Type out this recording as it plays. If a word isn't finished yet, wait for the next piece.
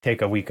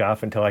take a week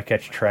off until I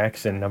catch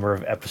tracks and number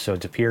of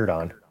episodes appeared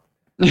on.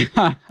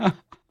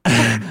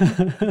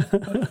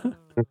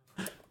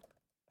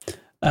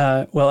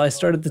 Well, I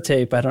started the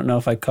tape. I don't know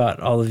if I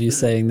caught all of you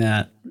saying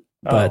that,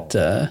 but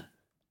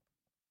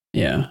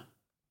yeah,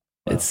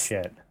 it's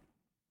shit.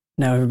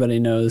 Now everybody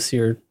knows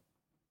your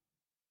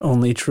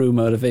only true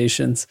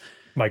motivations.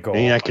 My goal.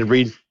 I can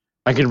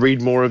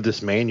read more of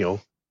this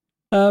manual.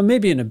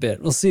 Maybe in a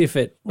bit. We'll see if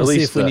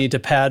we need to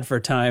pad for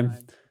time.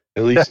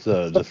 At least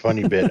the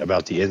funny bit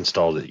about the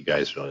install that you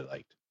guys really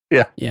liked.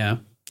 Yeah,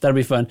 that'll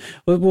be fun.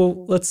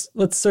 Well, let's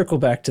circle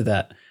back to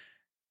that.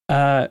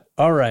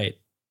 All right.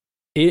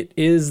 It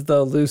is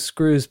the Loose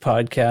Screws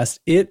podcast.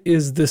 It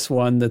is this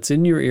one that's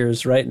in your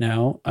ears right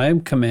now.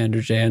 I'm Commander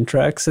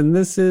Jantrax, and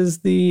this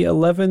is the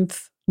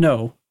 11th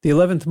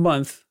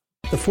month,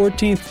 the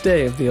 14th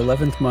day of the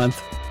 11th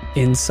month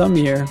in some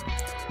year.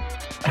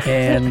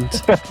 And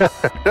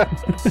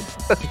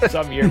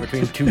some year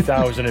between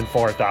 2000 and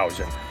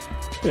 4000.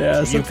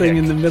 Yeah, something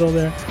in the middle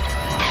there.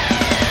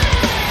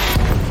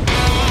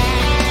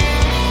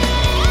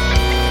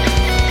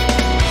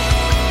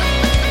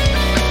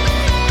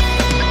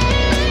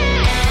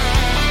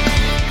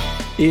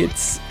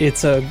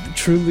 It's a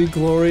truly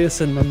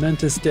glorious and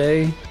momentous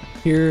day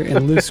here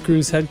in Loose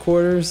Screws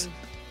headquarters,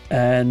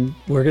 and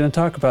we're going to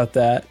talk about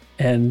that,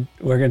 and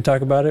we're going to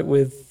talk about it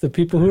with the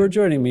people who are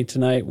joining me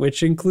tonight,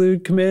 which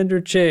include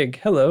Commander Chig.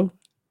 Hello.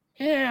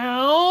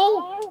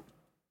 Hello.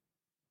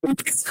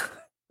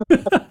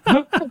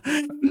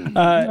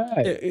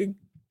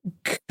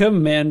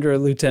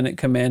 Lieutenant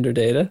Commander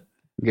Data.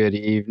 Good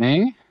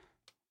evening.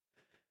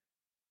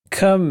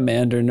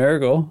 Commander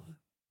Nurgle.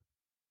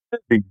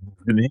 Good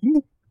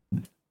evening.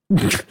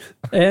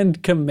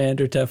 And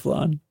Commander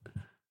Teflon.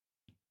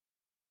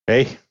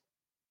 Hey.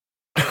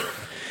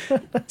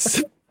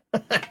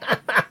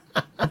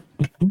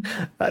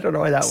 I don't know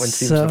why that one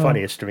seems the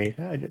funniest to me.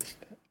 I just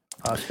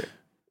lost it.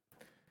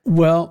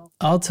 Well,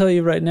 I'll tell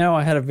you right now,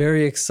 I had a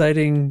very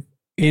exciting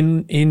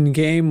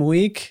in-game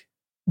week,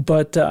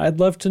 but I'd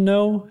love to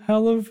know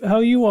how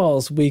you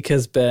all's week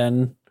has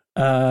been.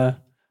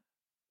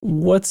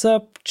 What's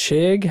up,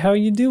 Chig? How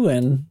you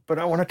doing? But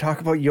I want to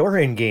talk about your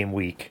in-game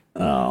week.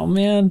 Oh,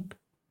 man.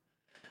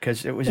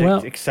 Because it was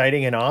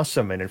exciting and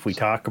awesome, and if we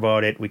talk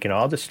about it, we can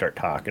all just start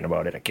talking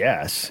about it, I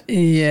guess.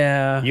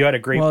 Yeah. You had a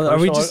great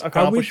personal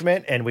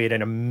accomplishment, and we had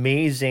an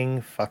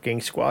amazing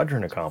fucking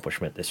squadron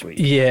accomplishment this week.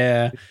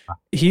 Yeah.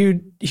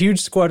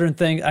 Huge squadron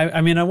thing.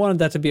 I mean, I wanted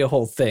that to be a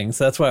whole thing,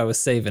 so that's why I was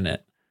saving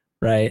it,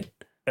 right?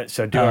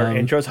 So do our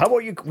intros. How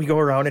about we go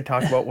around and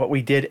talk about what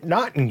we did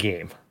not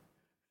in-game?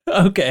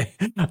 Okay.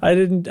 I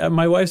didn't.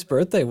 My wife's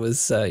birthday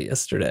was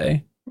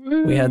yesterday.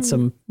 We had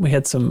some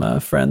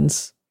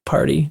friends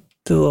party.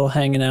 Did a little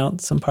hanging out,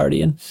 some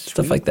partying,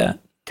 stuff like that.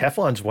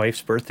 Teflon's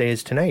wife's birthday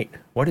is tonight.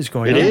 What is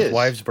going on with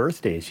wives'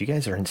 birthdays? You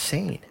guys are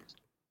insane.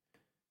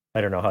 I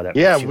don't know how that.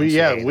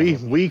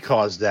 We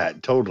caused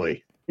that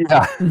totally.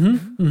 Yeah.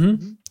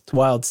 It's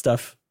wild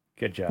stuff.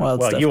 Good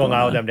job. You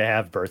allow them to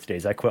have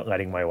birthdays. I quit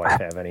letting my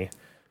wife have any.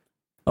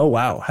 Oh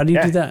wow! How do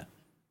you do that?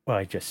 Well,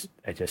 I just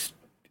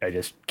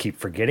keep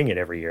forgetting it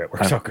every year. It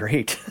works out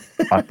great.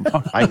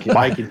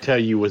 I can tell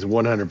you with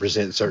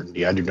 100%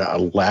 certainty, I do not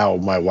allow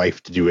my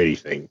wife to do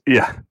anything.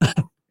 Yeah.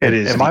 It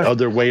is the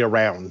other way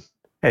around.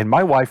 And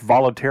my wife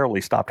voluntarily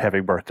stopped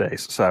having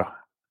birthdays, so.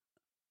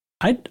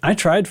 I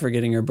tried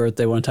forgetting her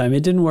birthday one time.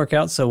 It didn't work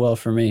out so well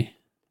for me.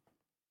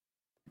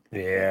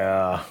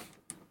 Yeah.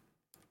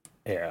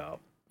 Yeah.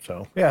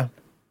 So, yeah.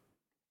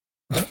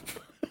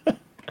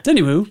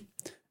 Anywho's.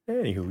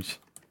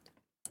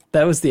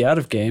 That was the out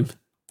of game.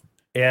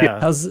 Yeah.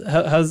 How's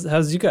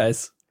you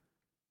guys?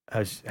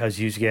 How's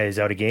you guys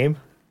out of game?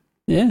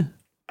 Yeah.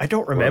 I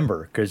don't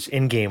remember because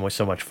in game was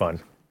so much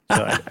fun.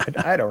 So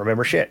I don't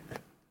remember shit.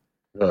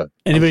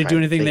 Anybody do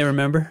anything they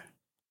remember?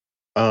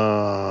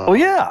 Well,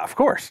 yeah, of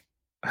course.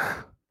 I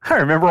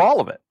remember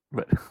all of it,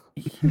 but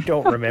you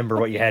don't remember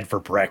what you had for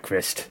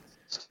breakfast.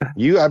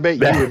 I bet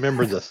you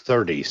remember the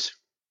 30s.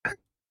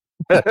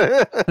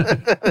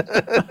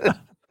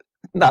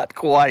 Not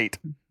quite.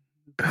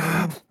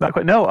 Not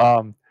quite.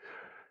 No.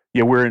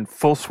 Yeah, we're in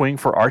full swing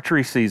for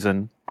archery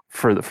season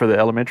for the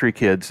elementary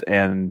kids,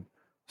 and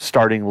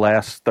starting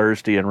last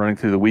Thursday and running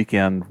through the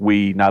weekend,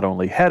 we not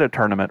only had a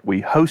tournament,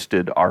 we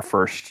hosted our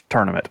first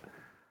tournament.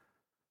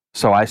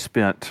 So I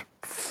spent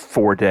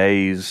 4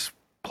 days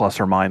plus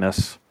or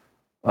minus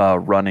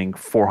running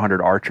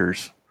 400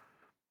 archers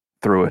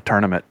through a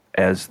tournament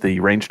as the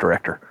range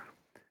director,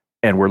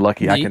 and we're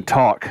lucky I can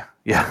talk.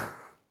 Yeah,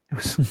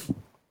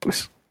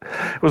 it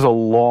was a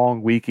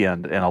long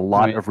weekend and a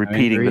lot of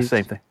repeating the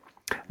same thing.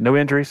 No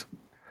injuries.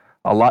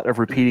 A lot of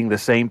repeating the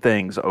same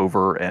things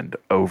over and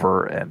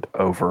over and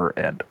over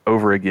and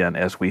over again,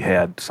 as we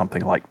had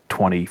something like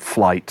 20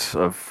 flights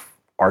of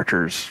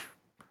archers,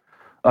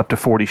 up to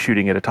 40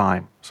 shooting at a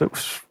time. So it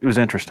was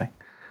interesting.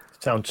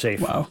 Sounds safe.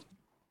 Wow.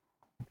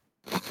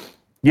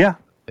 Yeah.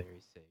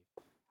 Very safe.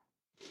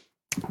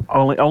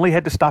 Only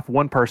had to stop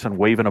one person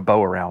waving a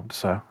bow around.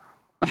 So.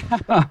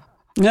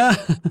 Yeah.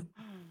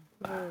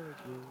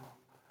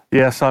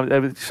 Yeah,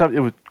 it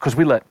was because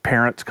we let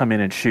parents come in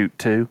and shoot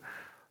too.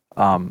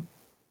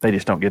 They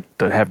just don't get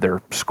to have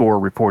their score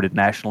reported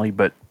nationally,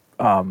 but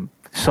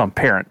some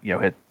parent,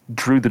 had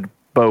drew the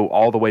bow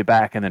all the way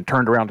back and then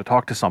turned around to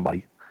talk to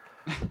somebody.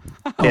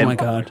 Oh my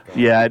God!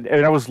 Yeah,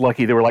 and I was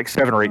lucky. There were like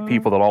 7 or 8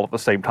 people that all at the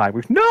same time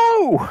was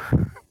no,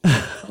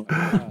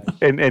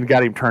 and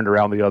got him turned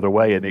around the other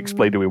way and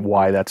explained to him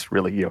why that's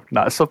really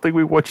not something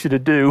we want you to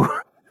do.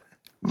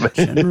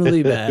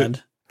 Generally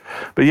bad.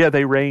 But yeah,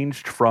 they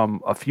ranged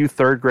from a few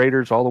 3rd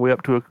graders all the way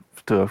up to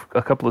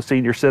a couple of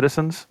senior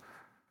citizens,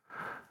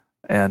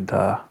 and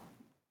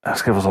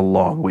it was a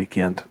long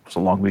weekend. It was a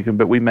long weekend,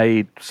 but we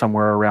made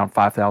somewhere around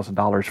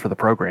 $5,000 for the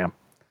program.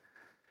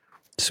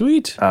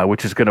 Sweet.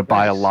 Which is going to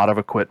buy a lot of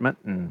equipment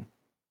and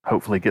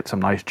hopefully get some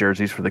nice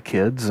jerseys for the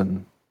kids.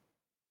 And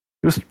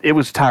it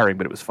was tiring,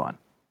 but it was fun.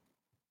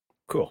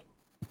 Cool.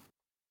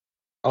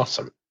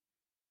 Awesome.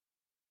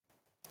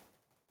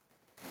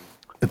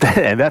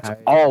 And that's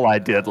all I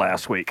did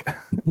last week.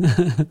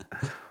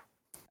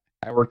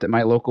 I worked at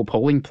my local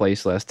polling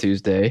place last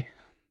Tuesday.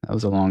 That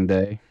was a long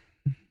day.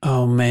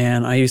 Oh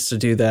man, I used to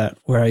do that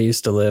where I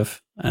used to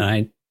live,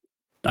 and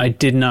I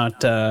did not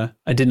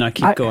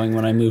keep going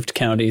when I moved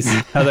counties.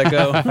 How'd that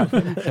go?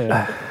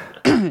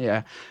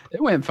 Yeah,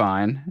 it went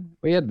fine.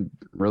 We had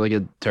really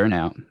good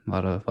turnout. A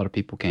lot of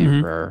people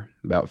came for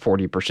about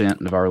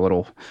 40% of our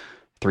little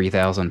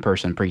 3,000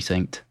 person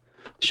precinct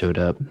showed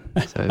up.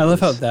 So I love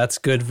how that's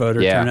good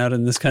voter turnout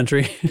in this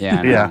country.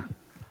 Yeah, yeah.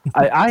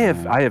 I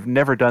have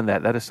never done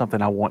that. That is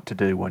something I want to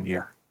do one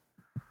year.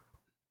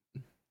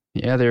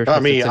 Yeah,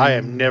 I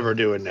am never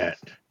doing that.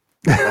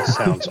 That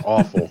sounds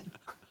awful.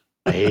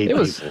 I hate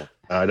people.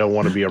 I don't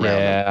want to be around them.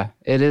 Yeah,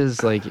 it is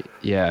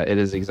it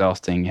is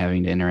exhausting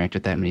having to interact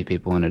with that many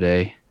people in a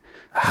day.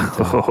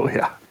 Oh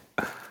yeah.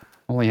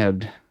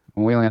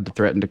 We only had to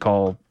threaten to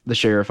call the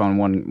sheriff on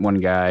one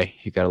guy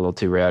who got a little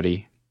too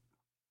rowdy.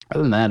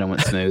 Other than that, it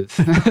went smooth.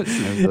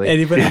 Smoothly.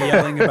 Anybody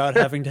yelling about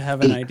having to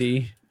have an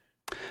ID?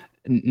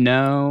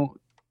 No,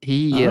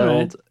 he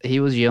yelled. Right. He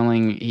was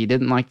yelling. He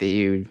didn't like that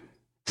you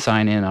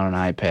sign in on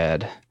an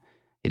iPad.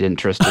 He didn't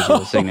trust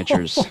digital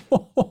signatures.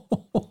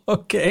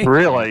 Okay.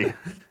 Really?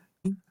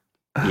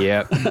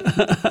 Yep.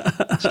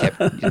 Just kept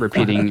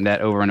repeating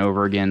that over and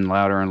over again,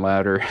 louder and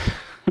louder.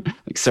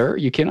 Like, sir,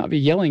 you cannot be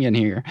yelling in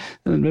here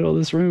in the middle of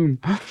this room.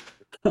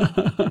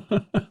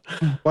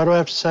 Why do I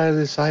have to sign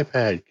this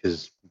iPad?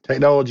 Because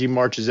technology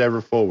marches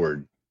ever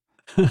forward.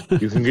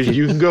 You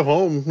can go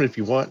home if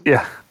you want.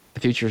 Yeah. The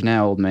future's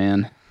now, old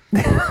man.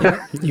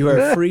 You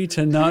are free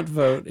to not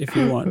vote if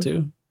you want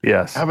to.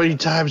 Yes. How many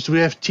times do we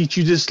have to teach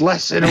you this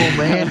lesson, old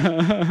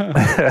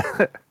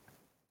man?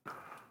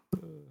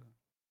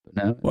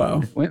 No,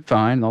 Wow. it went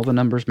fine. All the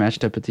numbers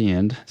matched up at the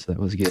end, so that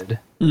was good.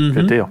 Mm-hmm.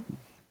 Good deal.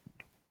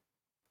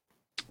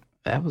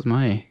 That was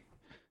my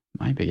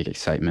big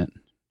excitement.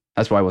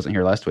 That's why I wasn't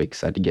here last week,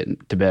 because I had to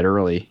get to bed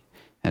early.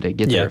 I had to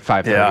get there at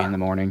 5:30 in the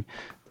morning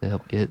to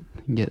help get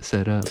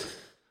set up.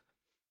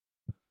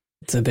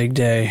 It's a big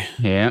day.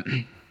 Yeah.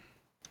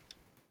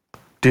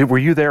 Dude, were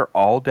you there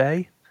all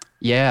day?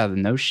 Yeah,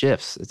 no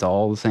shifts. It's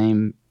all the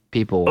same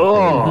people.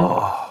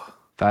 Oh.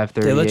 5:30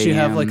 They let you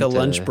have a.m. like a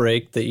lunch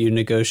break that you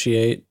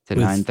negotiate to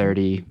with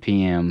 9:30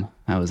 p.m.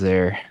 I was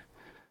there.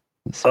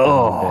 This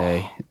Oh.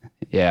 day.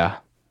 Yeah.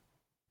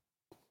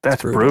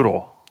 That's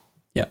brutal.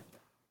 Yep.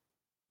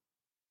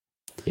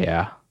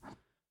 Yeah.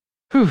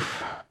 Whew.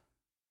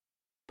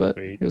 But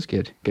Sweet. it was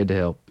good. Good to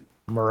help.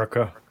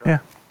 America.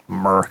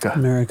 America.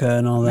 America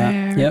and all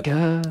that. Yep.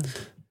 America.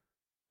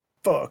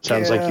 Fuck.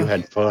 Sounds like you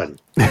had fun.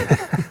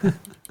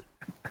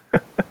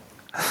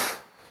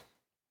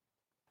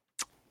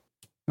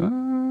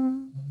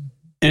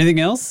 Anything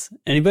else?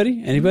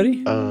 Anybody?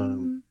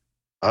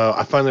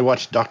 I finally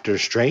watched Doctor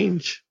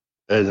Strange,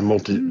 the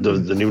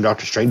new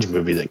Doctor Strange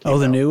movie that came Oh,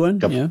 the out new one? a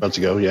couple Yeah. months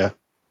ago. Yeah.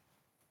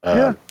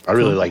 Yeah. I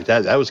really liked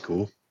that. That was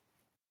cool.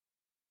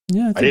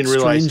 Yeah, I think didn't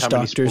realize Strange how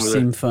many Doctors spoilers-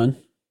 seem fun.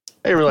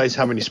 I didn't realize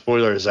how many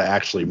spoilers I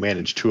actually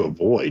managed to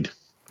avoid.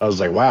 I was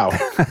like, wow.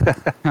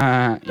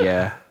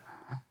 Yeah.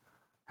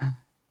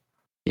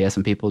 Yeah,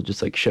 some people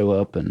just like show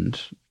up and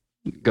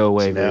go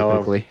away So very now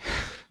quickly.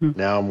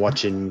 Now I'm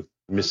watching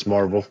Miss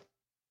Marvel.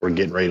 We're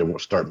getting ready to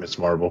start Miss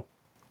Marvel.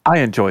 I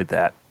enjoyed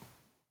that.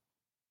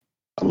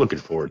 I'm looking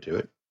forward to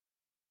it.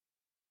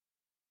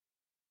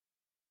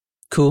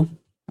 Cool.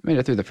 I made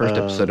it through the first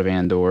episode of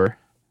Andor.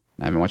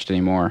 I haven't watched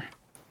any more.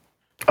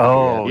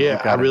 Oh, yeah. you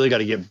gotta- I really got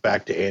to get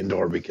back to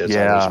Andor because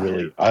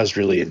Yeah. I was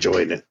really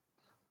enjoying it.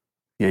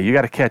 Yeah, you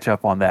got to catch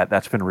up on that.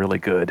 That's been really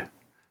good.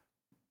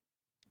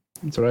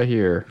 That's what I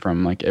hear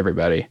from like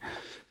everybody.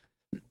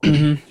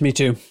 Me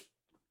too.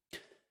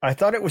 I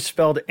thought it was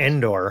spelled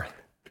Endor.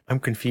 I'm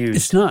confused.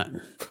 It's not.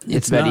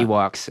 It's about not.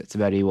 Ewoks. It's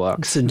about Ewoks.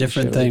 It's a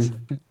different Show is.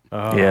 thing.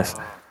 Oh. Yes.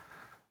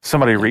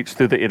 Somebody reached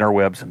through the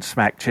interwebs and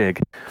smacked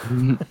Chig.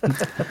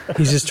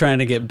 He's just trying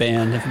to get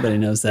banned. Everybody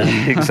knows that.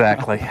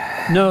 Exactly.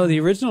 No, the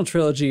original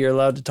trilogy you're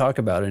allowed to talk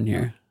about in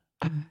here.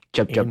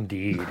 Chup chup.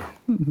 Indeed.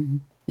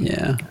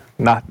 Yeah.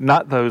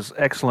 Not those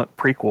excellent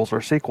prequels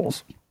or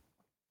sequels.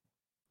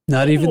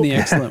 Not even the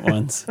excellent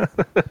ones.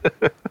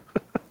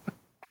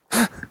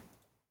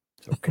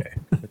 It's okay.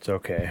 It's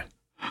okay.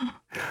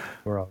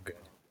 We're all good.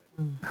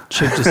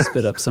 Chip just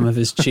spit up some of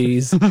his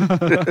cheese.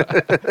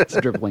 It's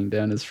dribbling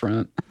down his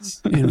front.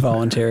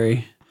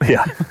 Involuntary.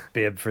 Yeah.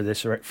 Bib for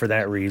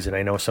that reason.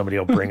 I know somebody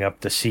will bring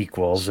up the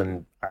sequels,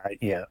 and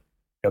it'll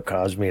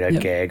cause me to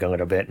gag a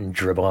little bit and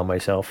dribble on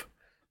myself.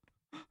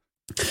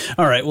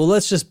 All right. Well,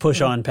 let's just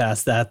push on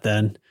past that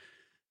then.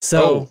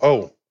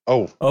 So,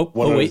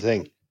 one other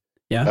thing.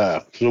 Yeah.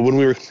 So when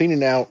we were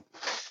cleaning out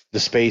the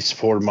space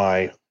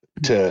to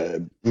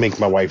make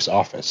my wife's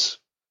office,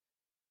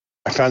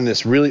 I found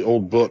this really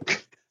old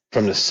book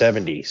from the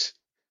 70s,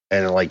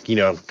 and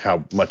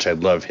how much I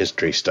love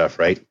history stuff,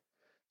 right?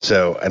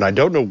 So, and I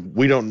don't know,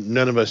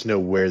 none of us know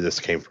where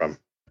this came from,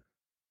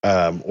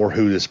 or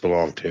who this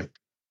belonged to,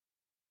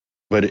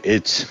 but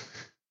it's,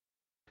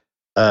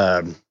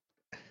 I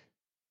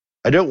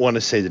don't want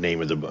to say the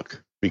name of the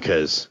book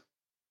because,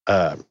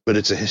 but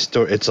it's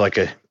it's like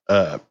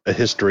a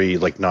history,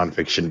 like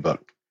nonfiction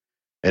book,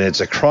 and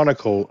it's a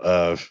chronicle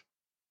of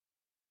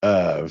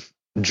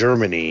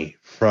Germany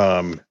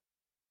from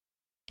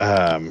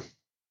the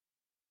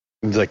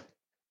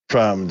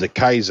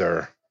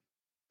Kaiser,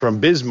 from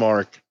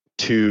Bismarck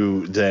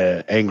to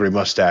the angry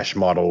mustache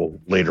model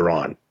later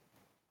on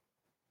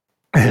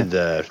in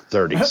the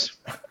 30s.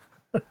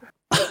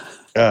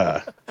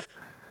 I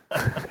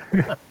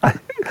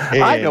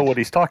know what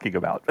he's talking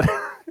about.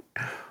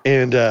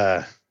 And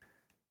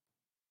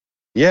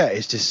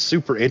it's just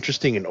super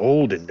interesting and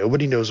old, and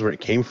nobody knows where it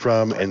came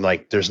from, and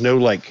there's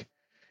no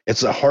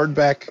it's a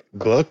hardback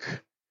book,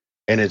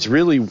 and it's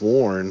really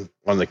worn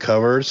on the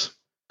covers,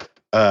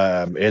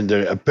 and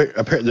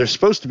there's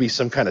supposed to be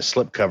some kind of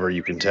slip cover,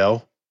 you can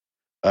tell,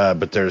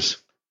 but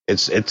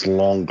it's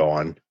long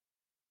gone,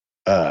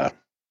 and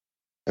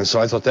so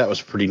I thought that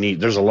was pretty neat.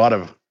 There's a lot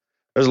of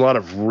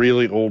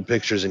really old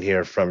pictures in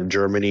here from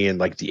Germany in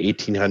the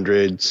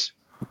 1800s,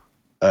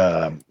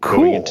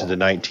 going into the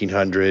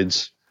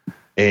 1900s,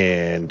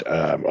 and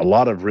a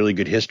lot of really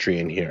good history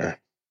in here.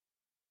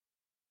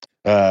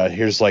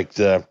 Here's I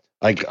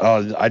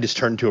just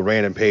turned to a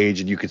random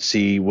page, and you could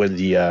see when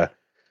the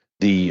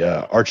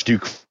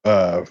Archduke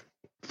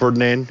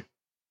Ferdinand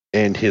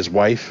and his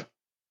wife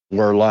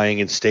were lying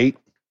in state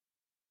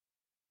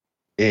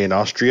in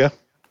Austria.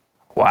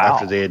 Wow!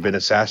 After they had been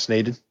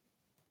assassinated,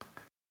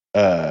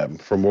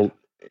 from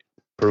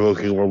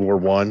provoking World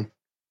War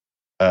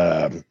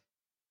I.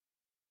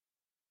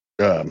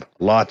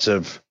 Lots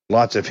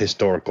of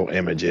historical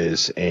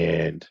images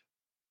and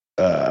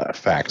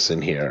facts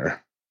in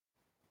here.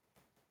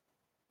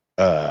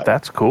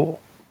 That's cool.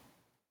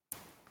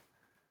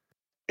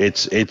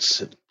 It's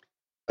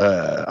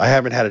I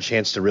haven't had a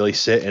chance to really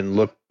sit and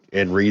look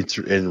and read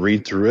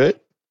through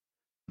it,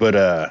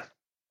 but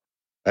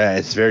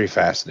it's very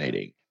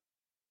fascinating.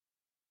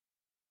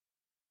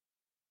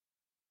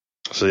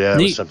 So that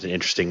was something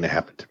interesting that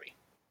happened to me.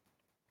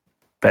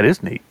 That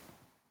is neat.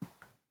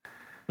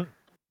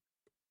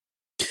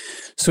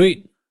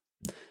 Sweet.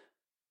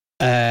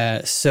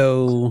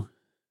 So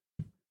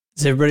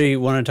does everybody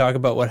want to talk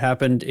about what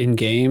happened in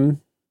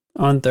game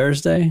on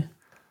Thursday?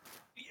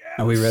 Yes.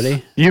 Are we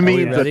ready? You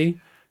mean the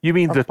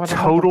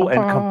total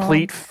and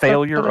complete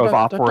failure of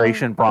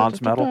Operation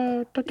Bronze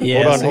Medal?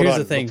 Yeah. Hold on. Here's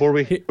the thing.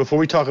 Before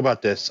we talk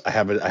about this, I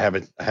have a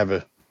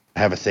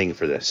thing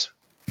for this.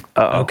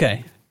 Uh-oh.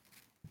 Okay.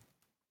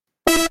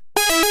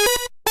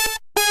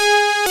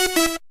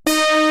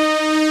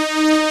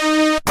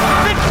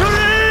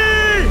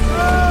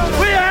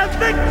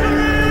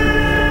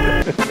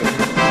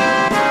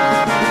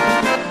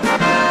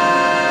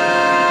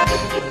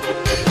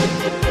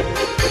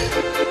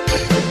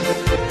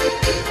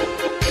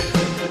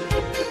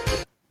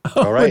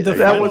 All right, the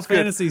that Final was good.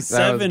 Fantasy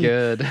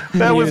VII.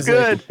 That was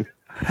good.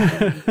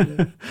 That was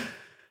good.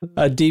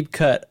 A deep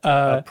cut.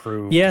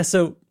 Approved. Yeah.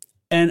 So,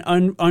 and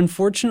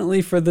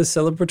unfortunately for the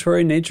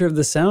celebratory nature of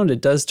the sound,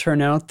 it does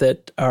turn out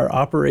that our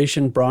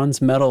Operation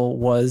Bronze Medal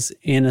was,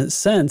 in a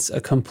sense,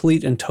 a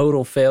complete and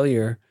total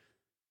failure.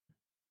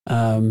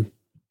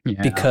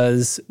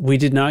 Because we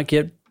did not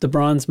get the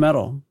bronze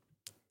medal.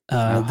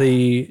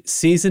 The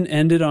season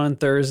ended on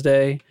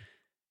Thursday,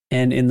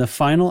 and in the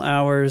final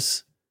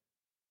hours,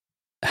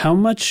 how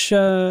much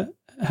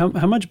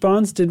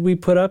bronze did we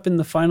put up in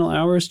the final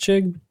hours,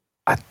 Chig?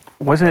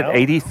 Wasn't it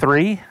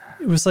 83?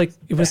 It was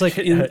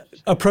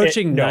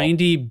approaching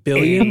 90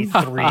 billion.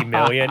 83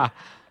 million.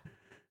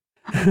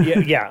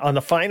 Yeah. On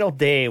the final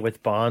day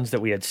with bonds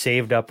that we had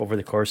saved up over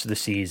the course of the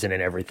season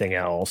and everything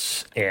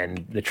else,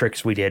 and the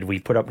tricks we did, we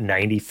put up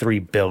 93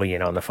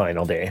 billion on the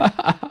final day.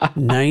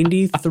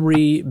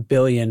 93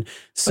 billion.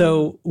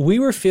 So we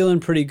were feeling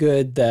pretty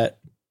good that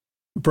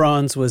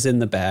bronze was in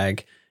the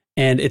bag,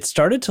 and it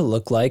started to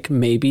look like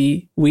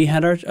maybe we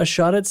had a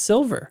shot at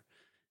silver.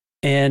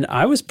 And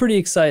I was pretty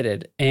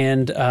excited.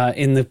 And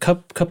in the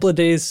couple of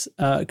days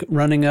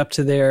running up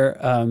to there,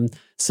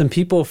 some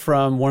people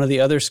from one of the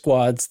other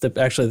squads,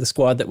 the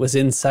squad that was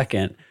in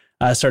second,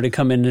 started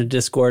coming into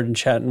Discord and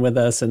chatting with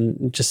us,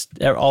 and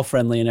just all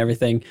friendly and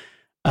everything.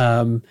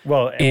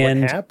 Well,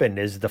 and what happened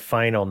is the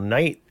final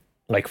night,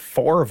 like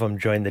 4 of them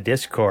joined the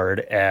Discord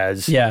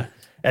as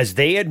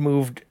they had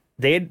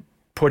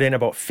put in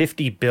about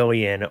 50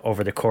 billion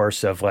over the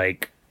course of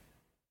like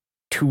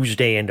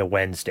Tuesday into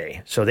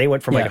Wednesday. So they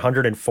went from like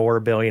 104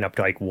 billion up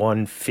to like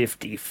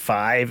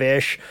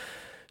 155-ish.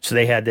 So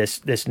they had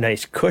this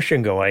nice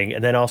cushion going,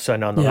 and then all of a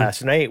sudden on the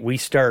last night, we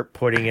start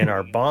putting in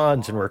our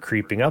bonds and we're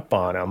creeping up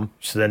on them.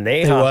 So then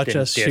they hopped watch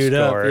in us Discord. shoot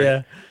up.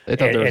 Yeah, They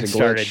thought there was a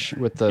started- glitch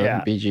with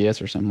the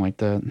BGS or something like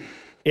that.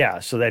 Yeah,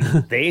 so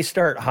then they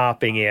start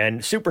hopping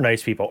in. Super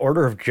nice people.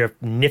 Order of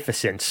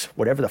Dripnificence,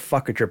 whatever the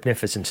fuck a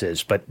Dripnificence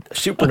is, but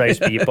super nice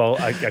people.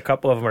 A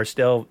couple of them are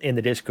still in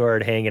the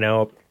Discord hanging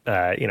out,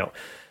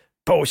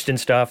 posting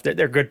stuff.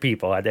 They're good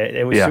people.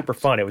 It was super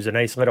fun. It was a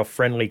nice little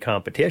friendly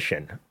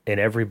competition, and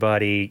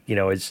everybody,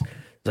 is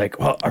like,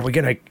 well, are we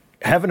going to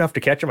have enough to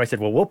catch them? I said,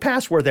 well, we'll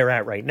pass where they're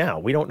at right now.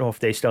 We don't know if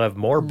they still have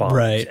more bombs.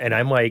 Right. And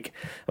I'm like,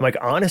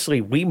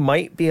 honestly, we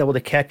might be able to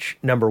catch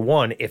number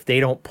 1 if they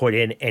don't put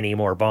in any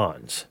more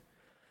bonds.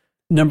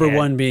 Number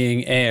 1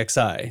 being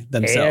AXI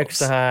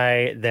themselves.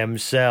 AXI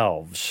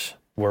themselves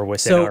were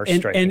within our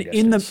striking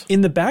distance.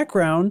 in the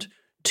background,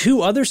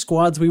 2 other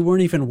squads we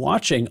weren't even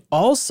watching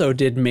also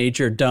did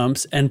major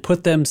dumps and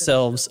put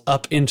themselves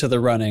up into the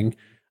running.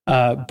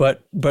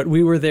 But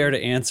we were there to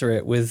answer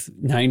it with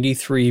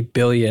 93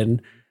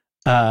 billion.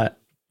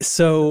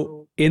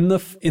 So in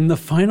the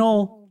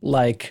final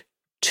like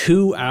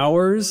 2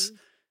 hours,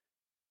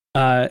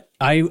 I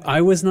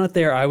was not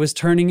there. I was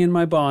turning in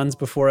my bonds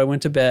before I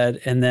went to bed,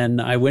 and then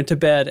I went to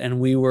bed and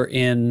we were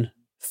in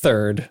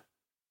third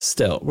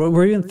still.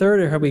 Were you in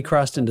third, or have we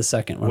crossed into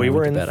second when we I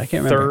were went in to bed? I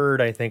can't remember.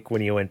 Third, I think,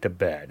 when you went to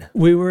bed.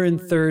 We were in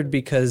third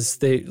because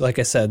they, like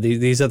I said,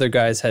 these other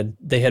guys had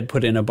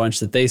put in a bunch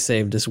that they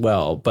saved as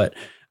well, but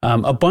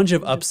a bunch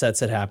of upsets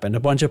had happened. A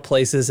bunch of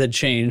places had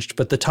changed,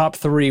 but the top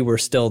 3 were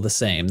still the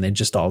same. They'd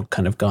just all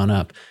kind of gone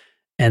up.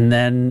 And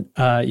then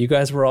you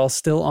guys were all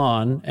still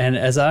on. And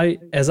as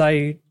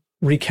I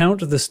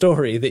recount the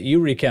story that you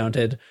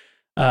recounted,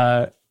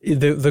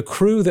 the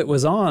crew that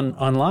was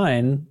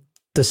online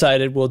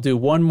decided we'll do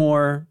one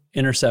more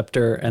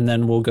interceptor and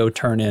then we'll go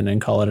turn in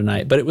and call it a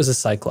night. But it was a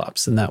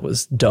Cyclops, and that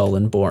was dull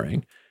and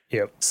boring.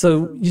 Yep.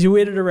 So you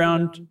waited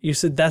around. You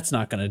said, that's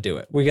not going to do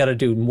it. We got to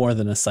do more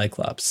than a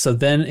Cyclops. So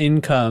then in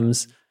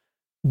comes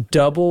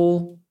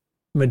double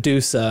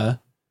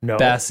Medusa,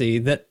 Bassi.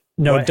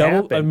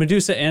 Double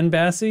Medusa and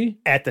Bassi?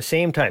 At the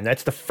same time.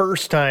 That's the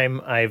first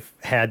time I've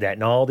had that.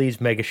 And all these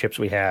mega ships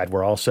we had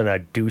were all of a sudden a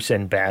Medusa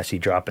and Bassi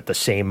drop at the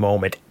same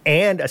moment.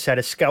 And a set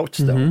of scouts,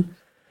 though.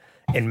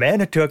 And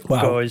Manitou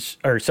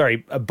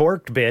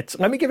Borked Bits.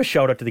 Let me give a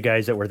shout out to the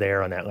guys that were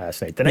there on that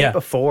last night. The night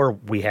before,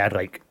 we had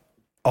like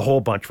a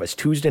whole bunch of us.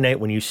 Tuesday night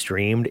when you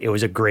streamed, it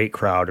was a great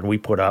crowd, and we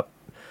put up,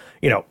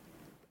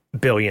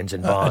 billions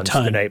in bonds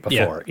the night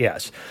before. Yeah.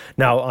 Yes.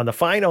 Now, on the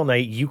final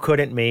night, you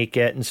couldn't make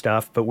it and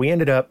stuff, but we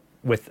ended up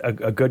with a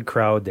good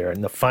crowd there.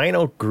 And the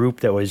final group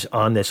that was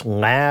on this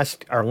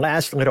our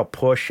last little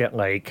push at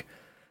like,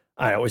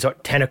 it was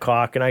at 10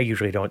 o'clock, and I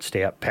usually don't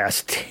stay up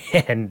past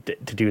 10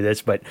 to do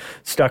this, but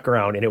stuck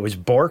around. And it was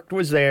Borked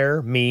was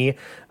there, me,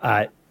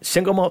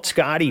 Single Malt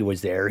Scotty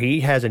was there. He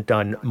hasn't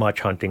done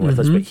much hunting with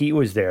us, but he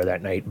was there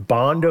that night.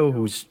 Bondo,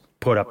 who's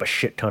put up a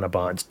shit ton of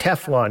bonds.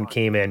 Teflon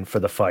came in for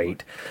the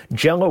fight.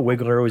 Jello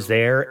Wiggler was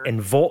there,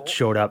 and Volt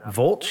showed up.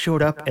 Volt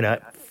showed up in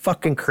a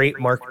fucking Crate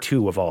Mark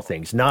II, of all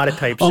things, not a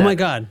Type 7. Oh my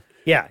God.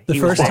 Yeah. The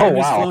first time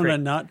he's flown a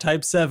not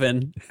Type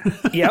 7.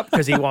 Yep,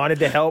 because he wanted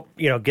to help,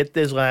 get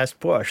this last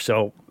push.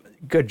 So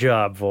good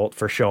job, Volt,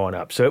 for showing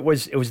up. So it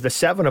was the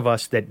 7 of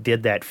us that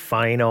did that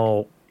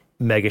final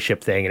megaship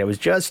thing, and it was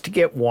just to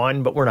get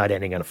one, but we're not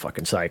ending on a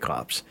fucking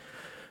Cyclops.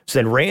 So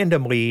then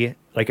randomly,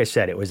 like I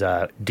said, it was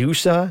a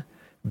Dusa,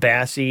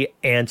 Bassi,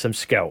 and some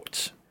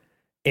scouts.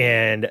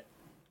 And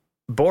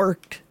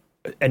Borked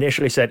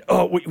initially said,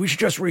 we should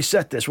just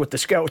reset this with the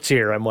scouts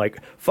here. I'm like,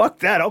 fuck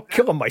that, I'll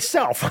kill them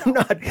myself. I'm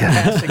not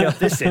passing up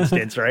this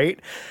instance, right?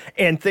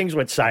 And things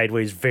went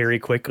sideways very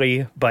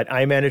quickly, but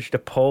I managed to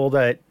pull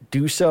the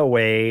Dusa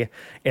away,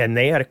 and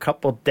they had a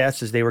couple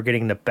deaths as they were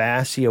getting the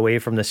Bassi away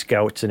from the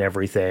scouts and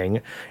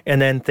everything.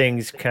 And then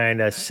things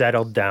kind of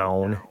settled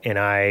down, and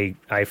I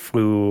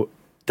flew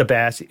the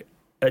Bassi,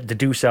 the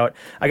Deuce out.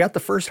 I got the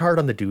first heart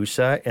on the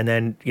Dusa, and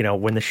then,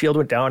 when the shield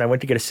went down, I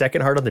went to get a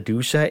second heart on the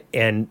Dusa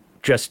and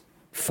just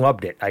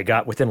flubbed it. I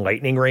got within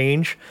lightning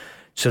range.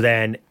 So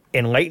then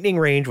in lightning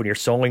range, when you're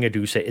soloing a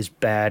Dusa, is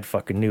bad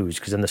fucking news,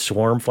 because then the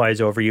swarm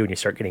flies over you and you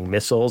start getting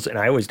missiles. And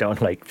I was down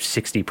like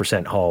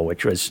 60% hull,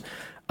 which was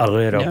a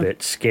little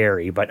bit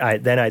scary.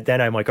 But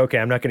then I'm like, okay,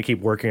 I'm not going to keep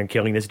working on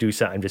killing this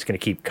Dusa. I'm just going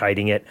to keep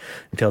kiting it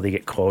until they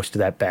get close to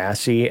that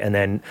Bassi. And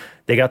then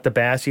they got the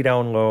Bassi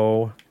down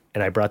low,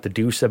 and I brought the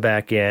Dusa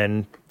back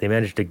in. They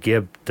managed to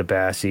give the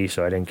Bassi,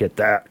 so I didn't get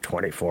that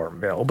 24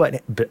 mil.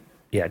 But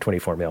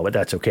 24 mil, but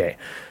that's okay.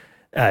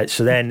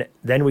 So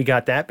then we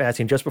got that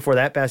Bassi, and just before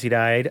that Bassi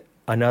died,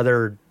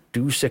 another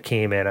Dusa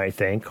came in, I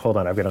think. Hold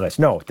on, I've got a list.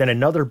 No, then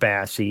another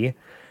Bassi,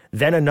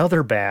 then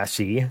another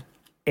Bassi,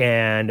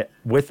 and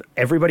with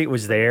everybody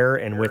was there,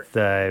 and with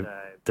the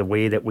the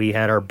way that we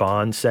had our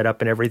bonds set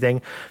up and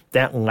everything,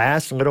 that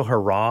last little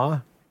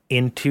hurrah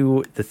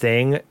into the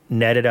thing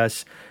netted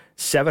us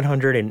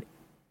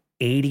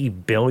 780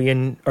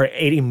 billion or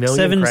 80 million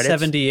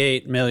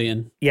 778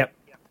 million. Yep.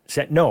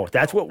 No,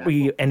 that's what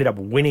we ended up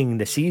winning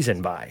the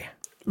season by.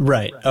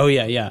 Right. Oh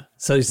yeah.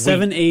 So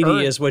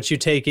 780 is what you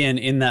take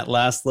in that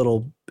last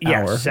little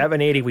hour. Yeah,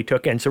 780 we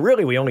took in. So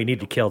really we only need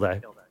to kill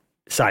the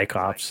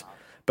Cyclops.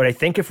 But I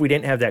think if we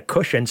didn't have that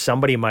cushion,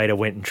 somebody might have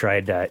went and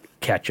tried to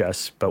catch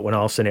us. But when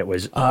all of a sudden it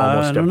was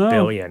almost a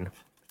billion.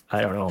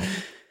 I don't know.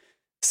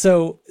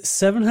 So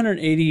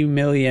 780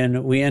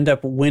 million, we end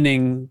up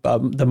winning.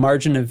 The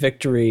margin of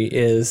victory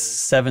is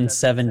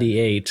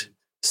 778.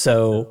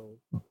 So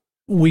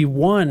we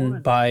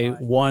won by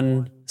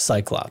one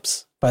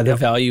Cyclops, by the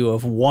value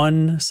of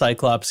one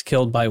Cyclops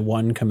killed by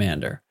one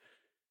commander.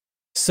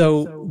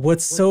 So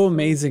what's so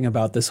amazing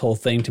about this whole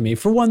thing to me,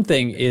 for one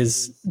thing,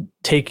 is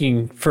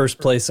taking first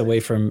place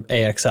away from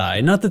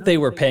AXI. Not that they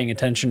were paying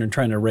attention or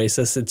trying to race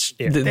us. It's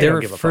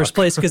they're first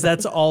place because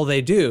that's all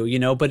they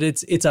do, but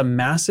it's a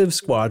massive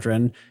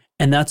squadron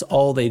and that's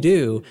all they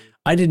do.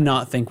 I did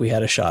not think we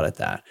had a shot at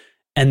that.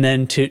 And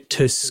then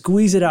to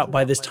squeeze it out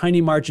by this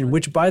tiny margin,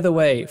 which, by the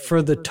way,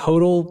 for the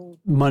total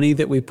money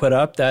that we put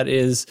up, that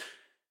is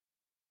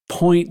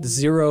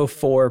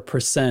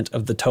 0.04%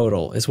 of the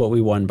total is what we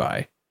won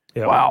by.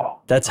 Yep.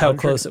 Wow. That's how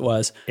close it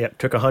was. Yeah, it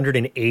took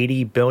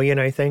 180 billion,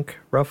 I think,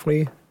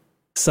 roughly.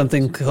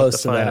 Something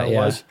close to that,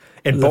 yeah.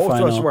 And both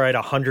of us were at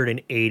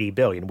 180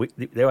 billion.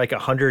 They're like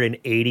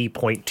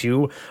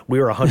 180.2. We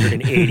were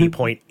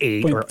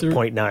 180.8 or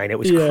 0.9. It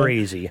was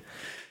crazy.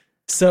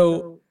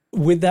 So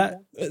with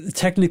that,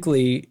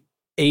 technically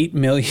 8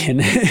 million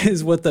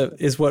is what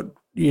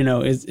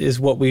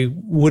we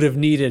would have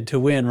needed to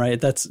win, right?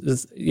 That's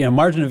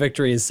margin of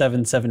victory is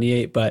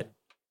 778, but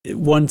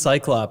one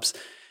Cyclops.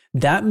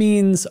 That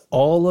means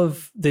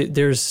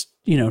there's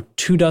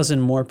 24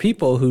 more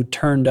people who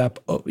turned up,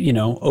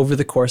 over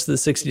the course of the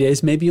 60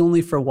 days, maybe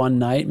only for one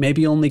night,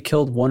 maybe only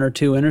killed one or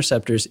two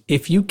interceptors.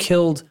 If you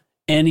killed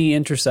any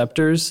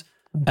interceptors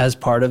as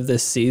part of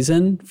this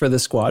season for the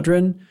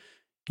squadron,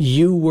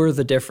 you were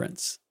the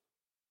difference.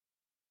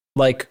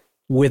 Like,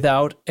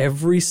 without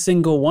every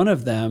single one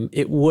of them,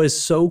 it was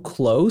so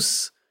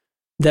close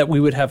that we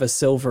would have a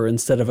silver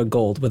instead of a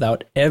gold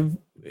without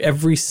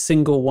every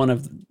single one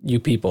of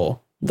you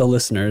people. The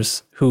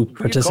listeners who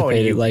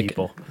participated,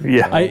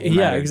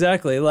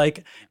 exactly.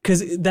 Like,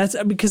 because that's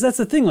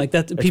the thing. Like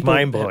that, it's people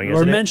mind-blowing,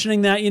 are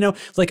mentioning that.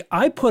 Like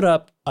I put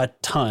up a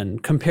ton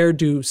compared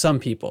to some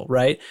people,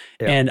 right?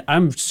 Yeah. And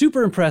I'm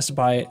super impressed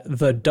by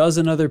the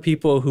dozen other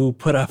people who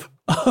put up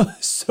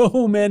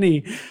so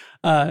many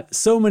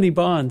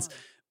bonds.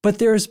 But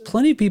there's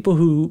plenty of people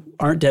who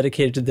aren't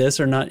dedicated to this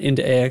or not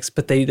into AX,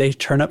 but they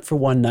turn up for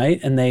one night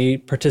and they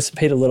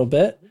participate a little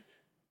bit,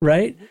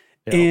 right?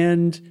 Yeah.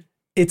 And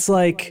it's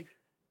like,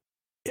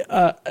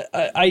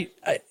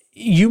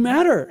 you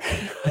matter.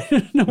 I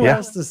don't know how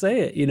else to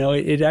say it.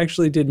 It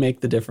actually did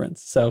make the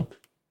difference. So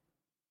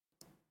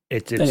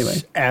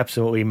it's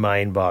absolutely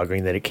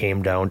mind-boggling that it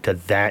came down to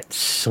that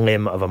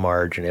slim of a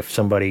margin. If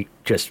somebody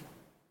just,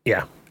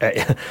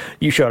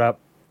 you showed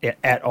up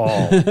at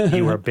all,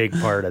 you were a big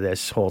part of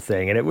this whole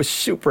thing. And it was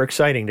super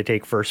exciting to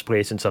take first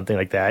place in something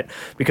like that,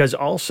 because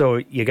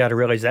also you got to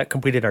realize that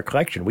completed our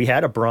collection. We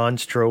had a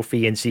bronze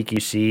trophy in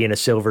CQC and a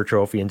silver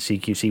trophy in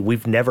CQC.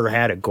 We've never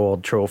had a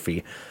gold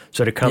trophy.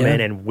 So to come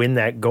in and win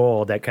that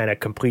gold, that kind of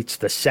completes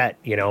the set.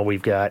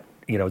 We've got,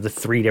 the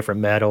 3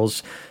 different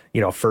medals,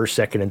 first,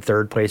 second, and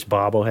third place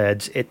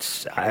bobbleheads.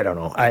 It's, I don't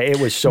know. It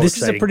was so this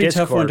exciting. Is a pretty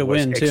tough one to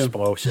win, too.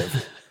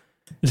 Explosive.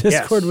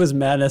 Discord was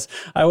madness.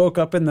 I woke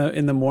up in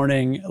the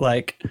morning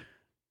like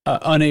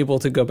unable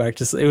to go back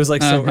to sleep. It was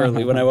like so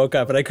early when I woke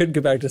up, and I couldn't go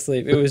back to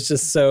sleep. It was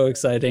just so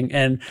exciting,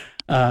 and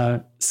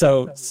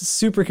so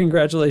super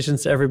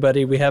congratulations to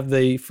everybody. We have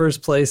the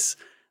first place,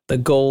 the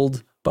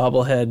gold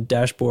bobblehead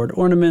dashboard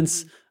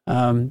ornaments.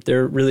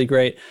 They're really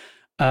great.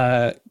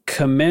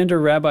 Commander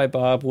Rabbi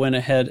Bob went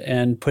ahead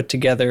and put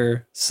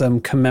together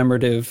some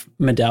commemorative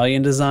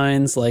medallion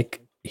designs, like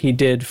he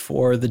did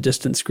for the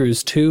Distant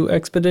Screws 2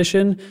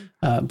 expedition,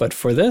 but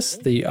for this,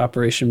 the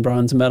Operation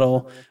Bronze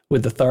Medal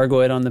with the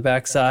Thargoid on the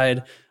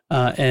backside.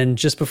 And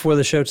just before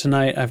the show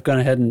tonight, I've gone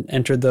ahead and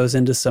entered those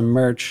into some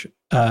merch.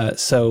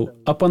 So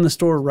up on the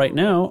store right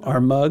now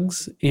are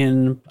mugs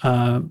in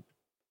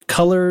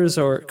colors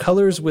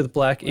with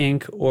black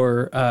ink,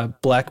 or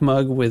black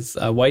mug with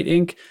white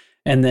ink.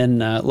 And then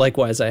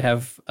likewise, I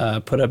have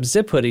put up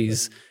zip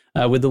hoodies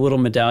with the little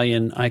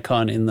medallion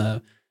icon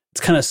it's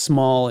kind of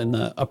small in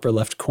the upper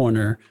left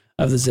corner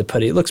of the zip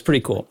hoodie. It looks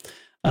pretty cool.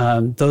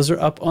 Those are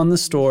up on the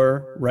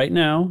store right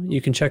now.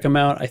 You can check them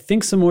out. I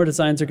think some more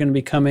designs are going to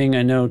be coming.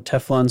 I know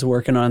Teflon's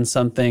working on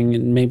something,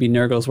 and maybe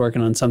Nurgle's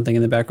working on something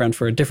in the background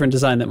for a different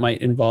design that might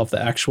involve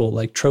the actual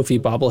like trophy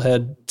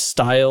bobblehead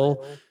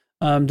style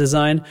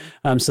design.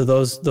 So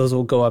those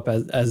will go up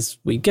as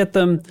we get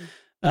them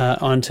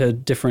onto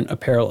different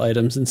apparel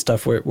items and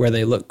stuff where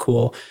they look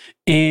cool.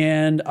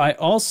 And I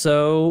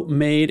also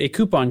made a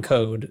coupon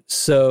code.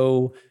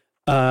 So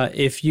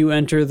if you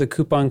enter the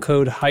coupon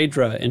code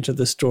Hydra into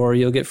the store,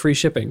 you'll get free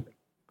shipping.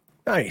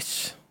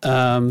 Nice.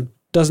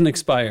 Doesn't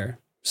expire,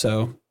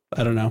 so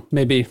I don't know.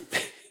 Maybe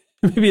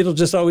it'll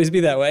just always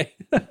be that way.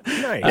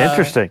 Nice.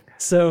 Interesting.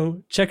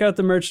 So check out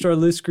the merch store.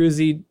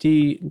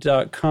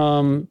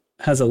 loosescrewsed.com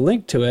has a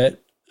link to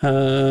it.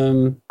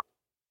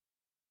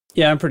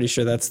 Yeah, I'm pretty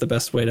sure that's the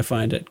best way to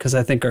find it because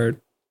I think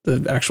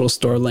the actual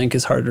store link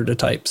is harder to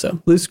type.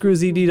 So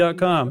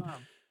loosescrewsed.com.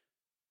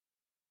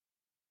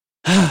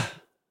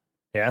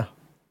 Yeah.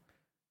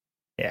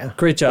 Yeah.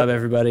 Great job,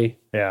 everybody.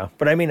 Yeah.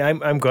 But I mean,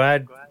 I'm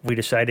glad we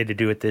decided to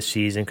do it this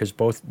season because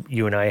both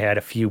you and I had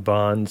a few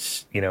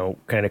bonds,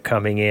 kind of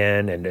coming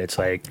in, and it's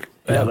like,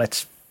 well,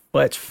 let's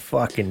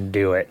fucking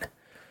do it.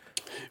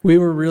 We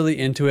were really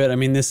into it. I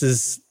mean, this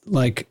is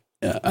like,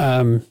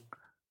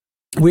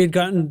 we've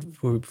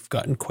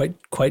gotten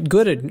quite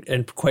good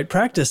and quite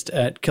practiced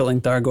at killing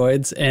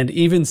Thargoids, and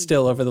even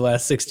still over the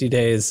last 60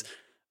 days,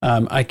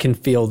 I can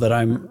feel that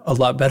I'm a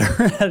lot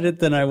better at it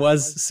than I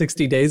was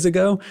 60 days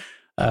ago.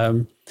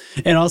 And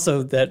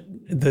also that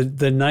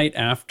the night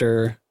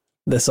after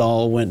this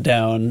all went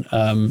down,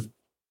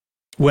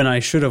 when I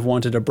should have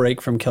wanted a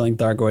break from killing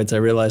Thargoids, I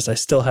realized I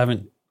still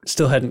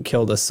hadn't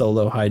killed a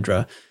solo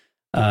Hydra.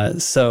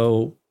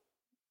 So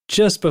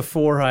just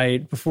before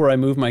I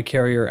move my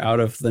carrier out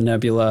of the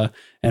nebula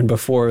and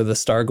before the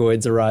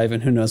Stargoids arrive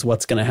and who knows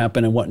what's going to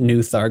happen and what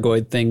new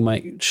Thargoid thing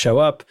might show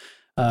up,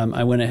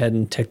 I went ahead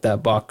and ticked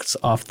that box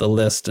off the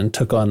list and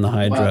took on the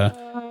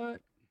Hydra.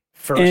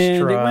 First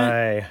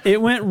try.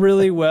 It went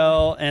really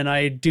well, and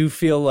I do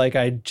feel like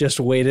I just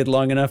waited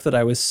long enough that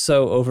I was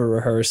so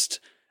over-rehearsed.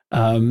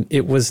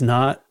 It was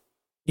not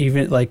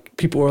even like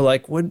people were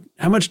like,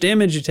 how much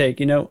damage you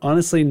take?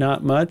 Honestly,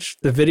 not much.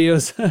 The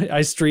videos,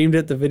 I streamed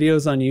it, the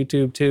videos on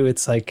YouTube too.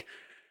 It's like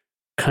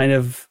kind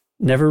of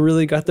never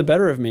really got the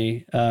better of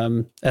me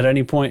at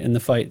any point in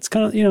the fight. It's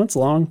kind of, it's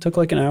long, took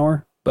like an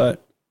hour,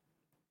 but.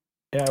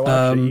 Yeah,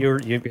 I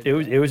watched it.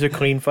 It was a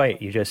clean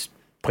fight. You just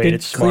played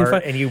it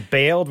smart, and you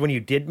bailed when you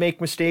did make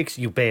mistakes.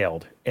 You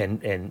bailed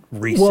and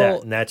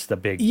reset, and that's the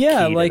big key to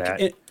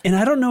that. And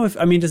I don't know if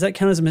does that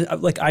count as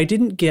I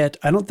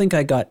don't think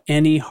I got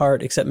any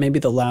heart except maybe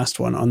the last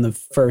one on the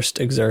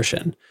first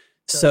exertion.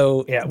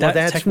 So yeah, well,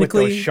 that's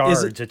technically with those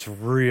shards. It's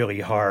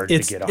really hard to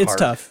get a heart. It's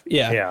tough.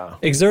 Yeah.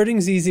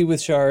 Exerting's easy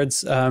with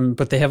shards,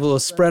 but they have a little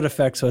spread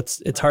effect, so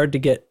it's hard to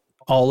get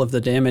all of the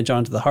damage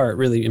onto the heart.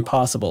 Really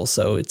impossible.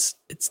 So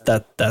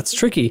that's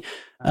tricky.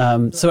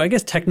 So I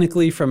guess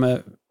technically from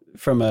a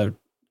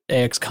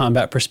AX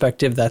combat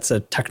perspective, that's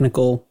a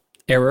technical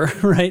error,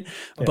 right?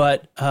 Yeah.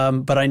 But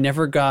I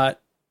never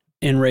got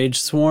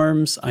enraged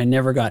swarms. I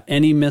never got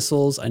any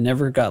missiles. I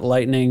never got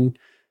lightning.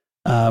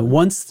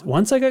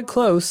 Once I got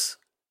close,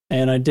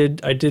 and I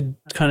did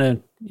kind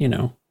of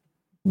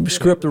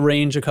screw up the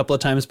range a couple of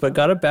times, but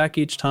got it back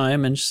each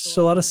time, and just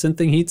a lot of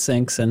synthing heat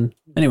sinks. And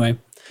anyway.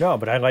 No,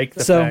 but I like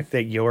the fact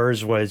that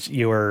yours was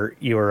you were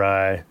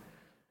the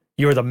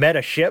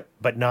meta ship,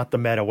 but not the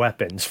meta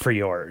weapons for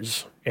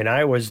yours, and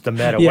I was the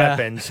meta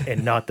weapons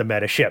and not the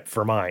meta ship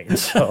for mine.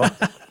 So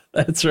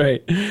that's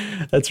right.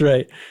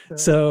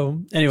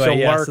 So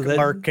anyway,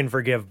 Mark can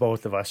forgive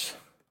both of us.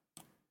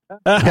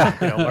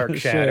 Mark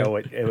Shadow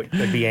would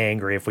be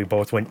angry if we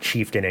both went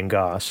Chieftain and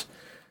Goss.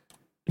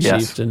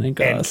 Yes. Chieftain and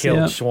Goss, and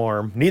killed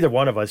Swarm. Neither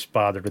one of us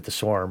bothered with the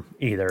Swarm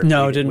either.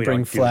 No, didn't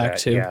bring Flak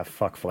too. Yeah,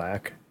 fuck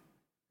Flak.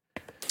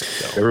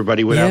 So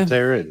everybody went out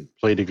there and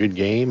played a good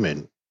game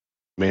and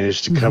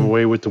managed to come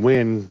away with the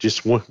win.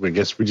 I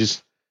guess we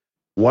just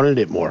wanted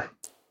it more.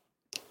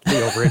 We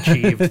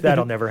overachieved.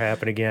 That'll never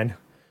happen again.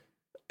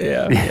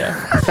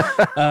 Yeah.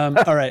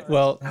 All right.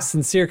 Well,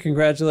 sincere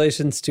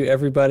congratulations to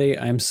everybody.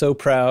 I'm so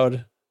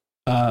proud.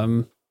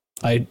 I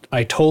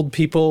told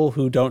people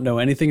who don't know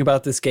anything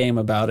about this game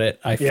about it.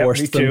 I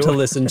forced them to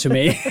listen to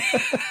me.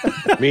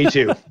 Me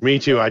too.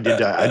 I did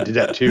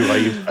that too.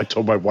 I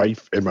told my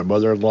wife and my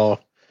mother-in-law.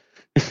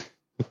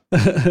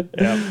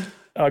 Yeah.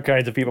 All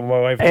kinds of people. My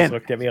wife just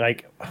looked at me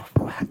like,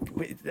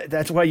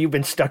 that's why you've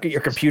been stuck at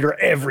your computer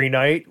every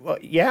night? Well,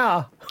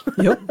 yeah.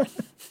 Yep.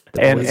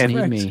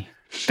 and me.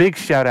 Big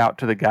shout out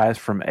to the guys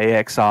from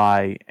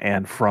AXI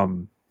and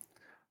from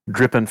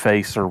Drippin'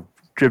 Face or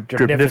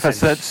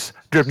Dripnificence.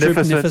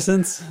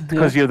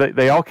 Because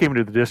they all came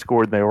into the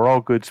Discord and they were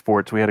all good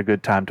sports. We had a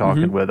good time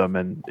talking with them,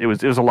 and it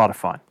was a lot of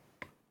fun.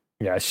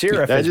 Yeah,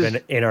 Seraph has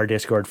been in our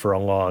Discord for a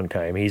long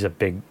time. He's a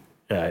big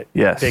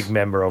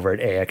member over at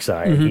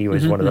AXI. He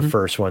was one of the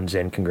first ones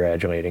in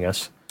congratulating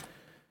us.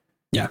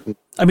 Yeah.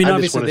 I mean,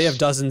 obviously they have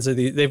dozens of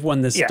these. They've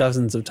won this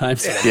dozens of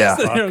times. Yeah.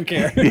 So they don't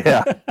care.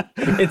 Yeah.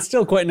 It's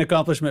still quite an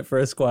accomplishment for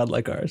a squad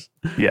like ours.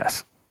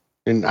 Yes.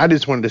 And I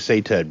just wanted to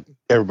say to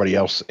everybody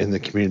else in the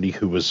community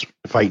who was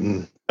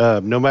fighting,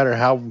 no matter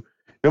how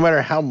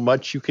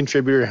much you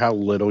contributed or how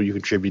little you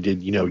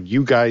contributed,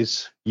 you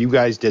guys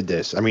did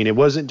this. I mean, it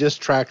wasn't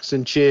just Trax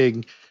and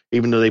Chig,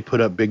 even though they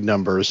put up big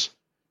numbers.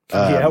 We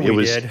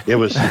did. It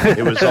was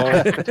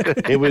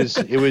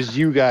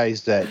you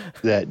guys that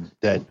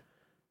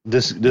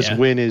This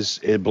win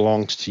it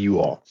belongs to you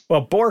all.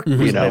 Well, Bork was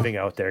You know. living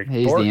out there.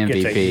 He's Bork the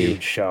gets a MVP.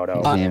 huge shout out.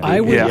 He's the MVP. I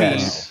would Yeah. be.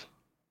 Yes.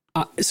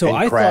 So And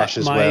I Crash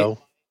thought as well.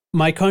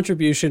 my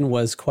contribution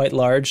was quite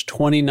large,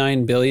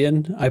 29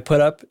 billion I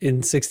put up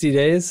in 60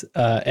 days.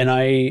 And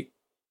I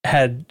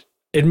had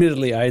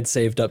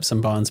saved up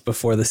some bonds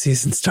before the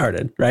season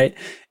started. Right.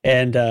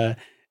 And,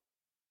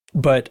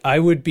 but I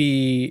would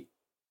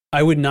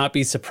not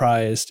be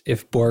surprised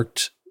if Bork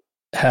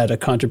had a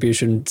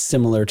contribution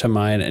similar to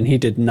mine and he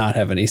did not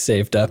have any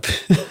saved up.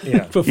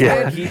 Yeah. before.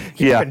 Yeah. He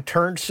Yeah. even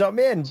turned some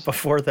in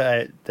before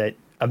that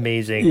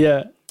amazing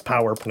Yeah.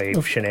 power play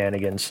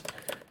shenanigans.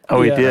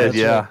 Oh, he Yeah, did. that's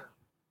Yeah. right.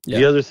 Yeah.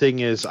 The other thing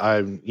is,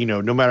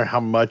 no matter how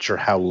much or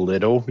how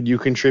little you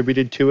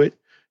contributed to it,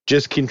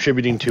 just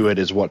contributing to it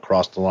is what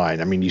crossed the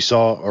line. I mean, you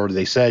saw, or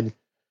they said,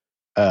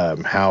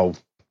 how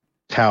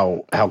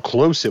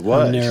close it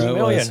was. narrow. 2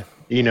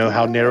 million.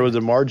 How narrow the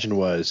margin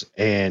was,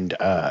 and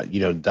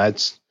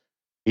that's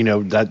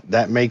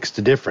that makes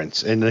the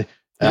difference. And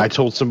I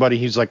told somebody,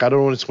 he's like, I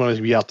don't just want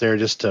to be out there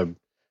just to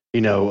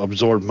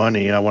absorb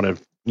money, and I want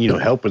to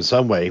help in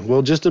some way.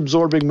 Well, just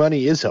absorbing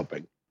money is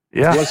helping.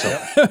 Yeah. Was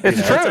helping. It's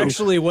That's true.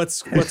 actually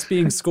what's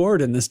being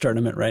scored in this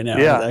tournament right now.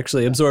 Yeah. is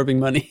actually absorbing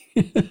money.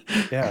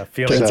 Yeah,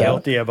 feeling Turns out.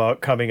 guilty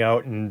about coming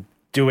out and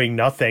doing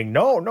nothing.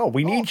 No,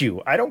 we need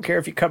you. I don't care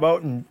if you come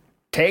out and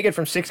tag it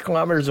from 6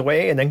 kilometers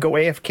away and then go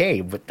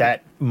AFK, but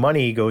that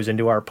money goes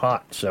into our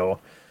pot. So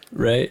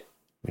Right.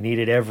 we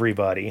needed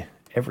everybody,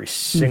 every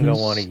single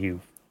one of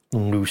you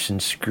loose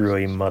and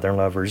screwy mother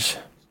lovers.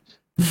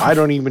 I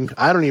don't even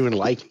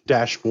like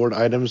dashboard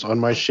items on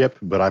my ship,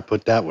 but I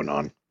put that one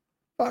on.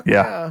 Fuck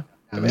Yeah.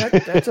 I mean,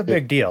 that's a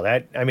big deal.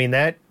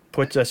 That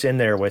puts us in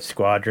there with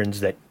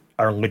squadrons that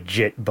are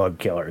legit bug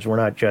killers. We're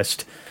not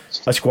just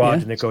a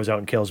squadron that goes out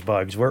and kills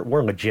bugs.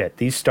 We're legit.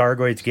 These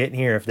Stargoids getting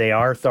here, if they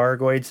are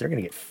Thargoids, they're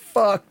gonna get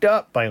fucked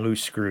up by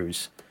loose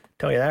screws.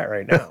 Tell you that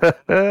right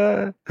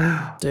now.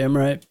 Damn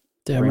right.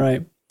 Damn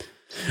right.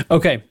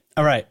 Okay.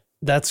 All right.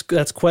 That's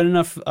quite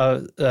enough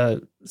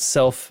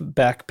self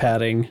back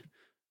patting.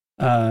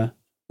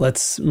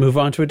 Let's move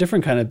on to a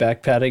different kind of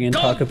back patting and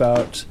talk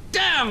about.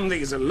 Damn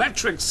these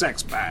electric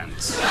sex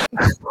bands.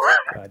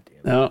 God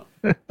damn. No,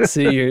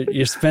 see,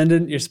 you're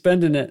spending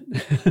it.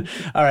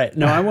 All right.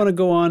 No, I want to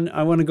go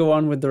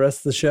on with the rest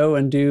of the show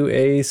and do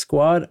a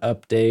squad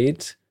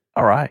update.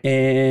 All right.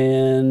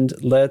 And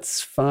let's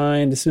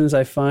find, as soon as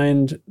I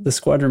find the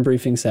squadron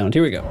briefing sound,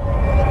 here we go.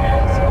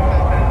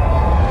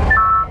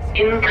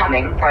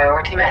 Incoming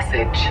priority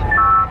message.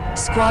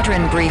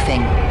 Squadron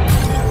briefing.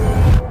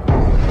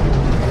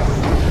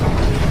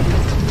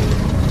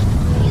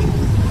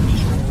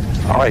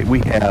 All right, we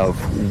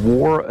have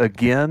war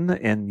again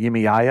in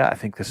Yemiaya. I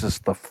think this is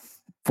the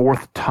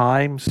 4th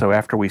time. So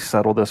after we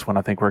settle this one,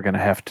 I think we're going to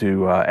have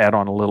to add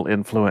on a little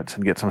influence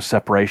and get some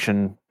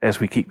separation as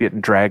we keep getting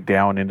dragged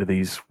down into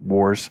these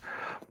wars.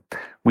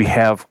 We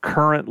have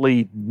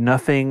currently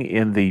nothing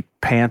in the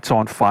pants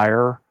on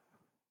fire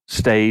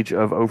stage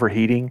of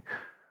overheating,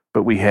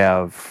 but we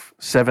have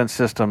 7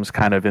 systems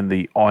kind of in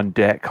the on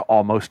deck,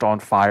 almost on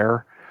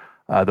fire.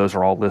 Those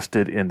are all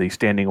listed in the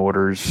standing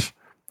orders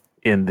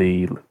in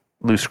the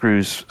Loose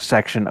Screws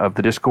section of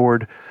the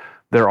Discord.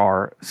 There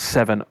are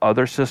 7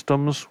 other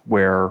systems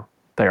where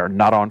they are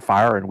not on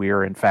fire, and we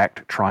are in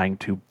fact trying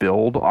to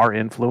build our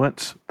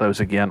influence. Those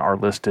again are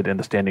listed in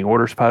the standing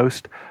orders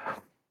post.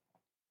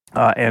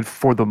 And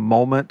for the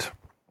moment,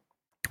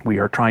 we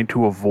are trying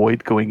to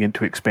avoid going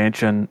into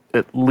expansion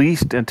at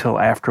least until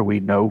after we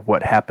know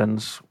what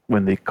happens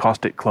when the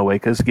caustic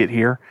cloacas get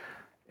here.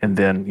 And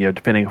then,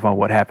 depending upon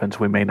what happens,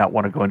 we may not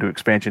want to go into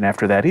expansion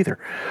after that either,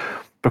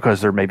 because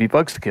there may be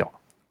bugs to kill,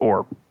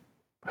 or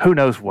who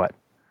knows what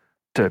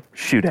to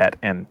shoot at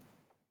and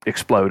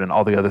explode, and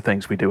all the other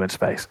things we do in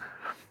space.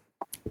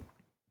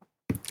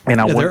 And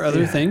Are there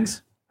other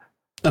things?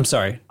 I'm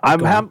sorry.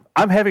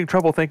 I'm having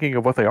trouble thinking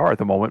of what they are at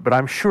the moment, but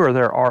I'm sure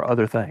there are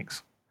other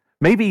things.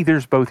 Maybe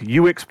there's both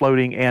you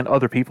exploding and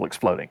other people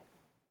exploding.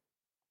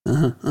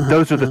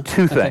 Those are the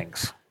two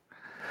things.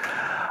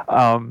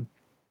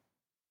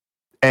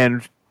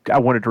 And I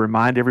wanted to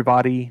remind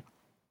everybody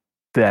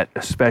that,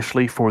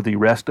 especially for the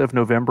rest of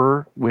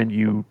November, when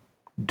you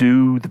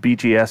do the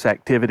BGS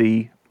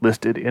activity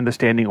listed in the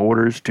standing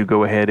orders, to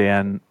go ahead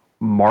and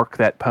mark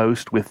that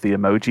post with the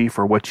emoji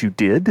for what you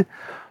did,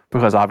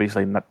 because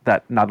obviously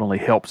that not only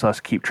helps us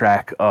keep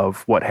track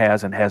of what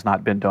has and has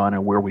not been done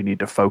and where we need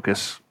to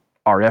focus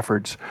our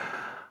efforts.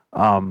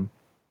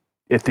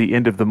 At the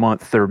end of the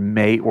month, there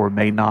may or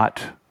may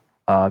not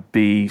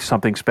be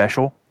something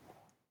special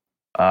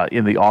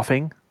in the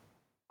offing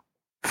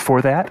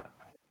for that.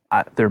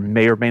 There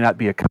may or may not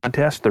be a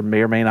contest. There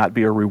may or may not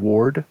be a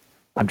reward.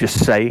 I'm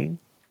just saying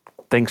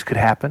things could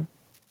happen.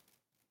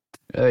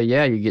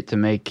 Yeah, you get to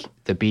make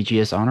the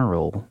BGS honor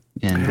roll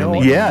in the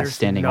There's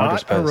standing not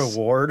orders a post.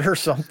 reward or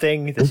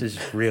something. This is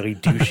really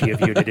douchey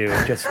of you to do.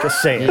 Just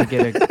say You it.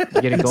 get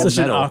a It's gold such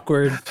an medal.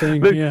 awkward thing.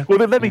 But- Yeah. Well,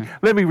 then let me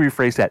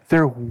rephrase that.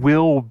 There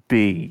will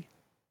be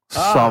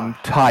some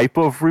type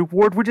of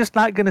reward. We're just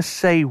not going to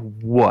say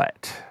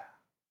what.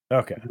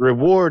 Okay. The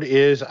reward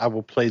is I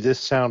will play this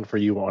sound for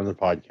you on the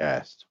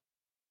podcast.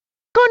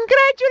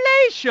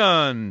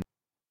 Congratulations!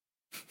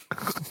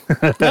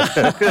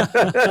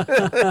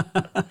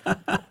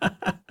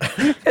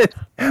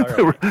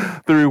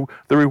 The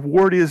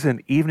reward is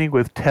an evening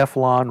with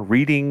Teflon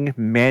reading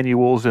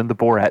manuals in the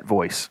Borat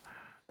voice.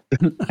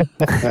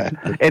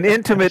 An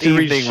intimate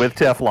evening with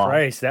Teflon.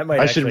 Christ, that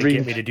might actually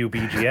get me to do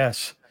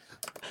BGS.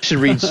 I should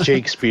read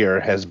Shakespeare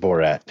as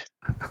Borat.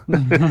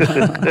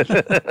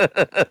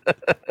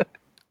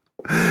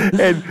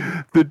 And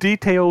the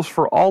details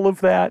for all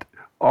of that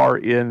are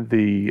in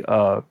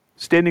the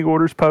standing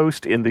orders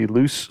post in the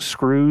Loose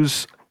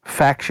Screws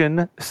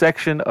faction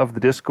section of the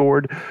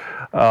Discord.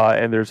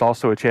 And there's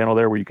also a channel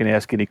there where you can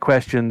ask any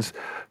questions.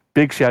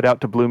 Big shout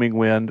out to Blooming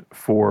Wind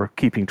for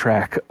keeping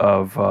track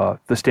of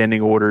the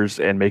standing orders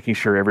and making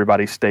sure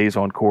everybody stays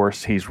on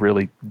course. He's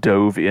really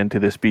dove into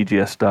this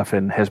BGS stuff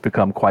and has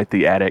become quite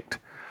the addict.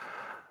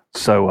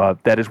 So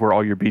that is where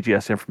all your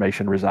BGS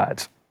information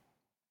resides.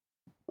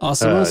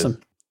 Awesome.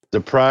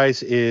 The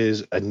prize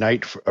is a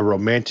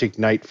romantic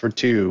night for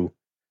two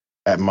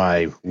at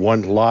my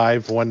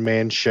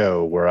one-man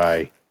show where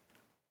I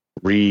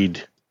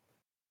read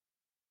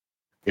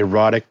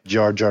erotic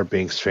Jar Jar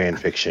Binks fan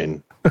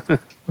fiction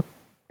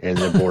in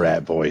the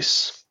Borat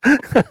voice.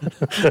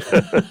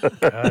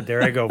 God,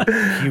 there I go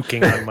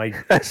puking on my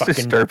fucking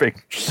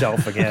disturbing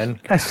self again.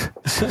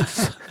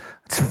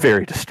 It's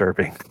very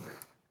disturbing.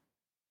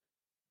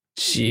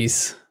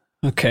 Jeez.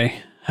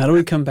 Okay. How do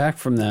we come back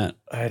from that?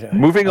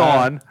 Moving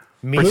on.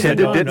 Pretend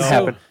it didn't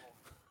happen.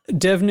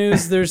 Dev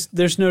news.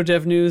 There's no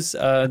dev news.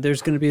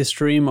 There's going to be a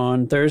stream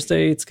on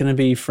Thursday. It's going to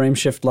be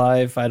Frameshift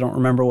Live. I don't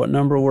remember what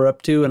number we're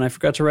up to, and I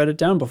forgot to write it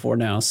down before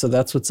now. So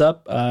that's what's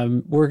up.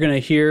 We're going to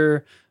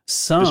hear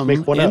some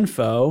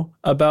info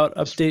about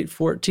update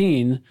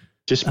 14.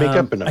 Just make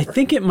up a number. I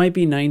think it might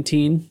be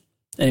 19.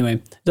 Anyway,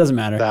 it doesn't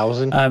matter.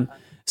 1,000.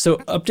 So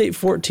update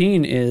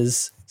 14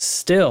 is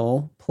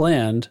still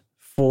planned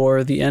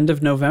for the end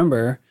of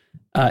November.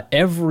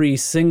 Every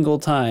single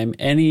time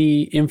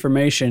any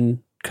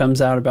information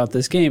comes out about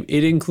this game,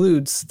 it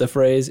includes the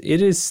phrase,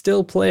 it is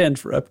still planned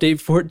for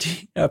update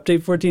 14.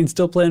 Update 14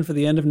 still planned for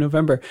the end of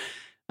November.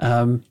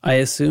 I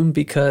assume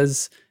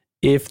because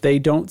if they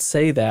don't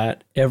say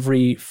that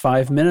every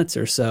 5 minutes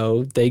or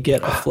so, they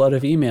get a flood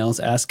of emails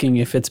asking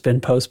if it's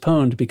been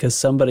postponed because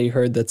somebody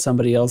heard that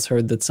somebody else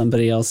heard that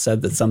somebody else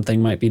said that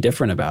something might be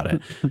different about it.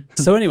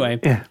 So anyway,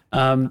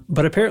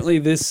 but apparently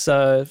this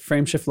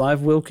Frameshift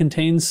Live will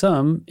contain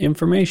some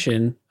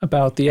information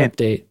about the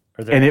update.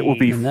 And it will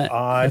be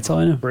that's all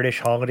I know. British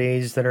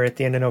holidays that are at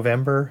the end of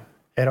November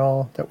at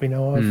all that we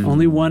know of?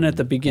 Only one at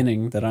the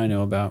beginning that I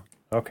know about.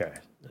 Okay.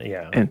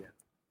 Yeah.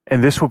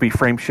 And this will be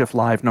Frameshift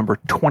Live number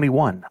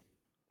 21.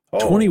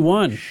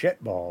 21.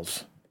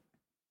 Shitballs.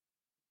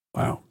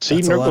 Wow.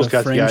 See, Nurgle's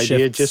got the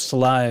idea. Just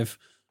live.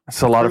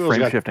 It's a lot of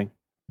frame shifting.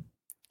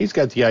 He's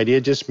got the idea.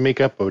 Just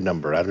make up a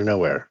number out of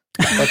nowhere.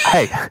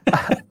 Hey,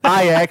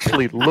 I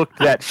actually looked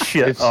that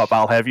shit up.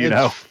 I'll have you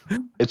know.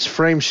 It's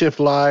Frameshift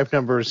Live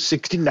number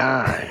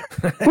 69.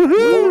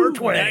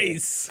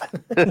 Nice.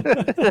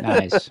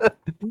 Nice.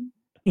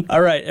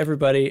 All right,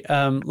 everybody.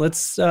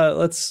 Let's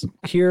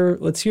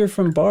hear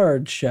from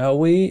Bard, shall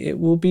we? It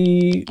will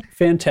be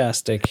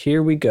fantastic.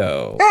 Here we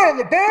go. On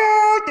the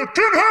board, the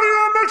Tin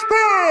Hattie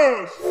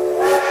Express.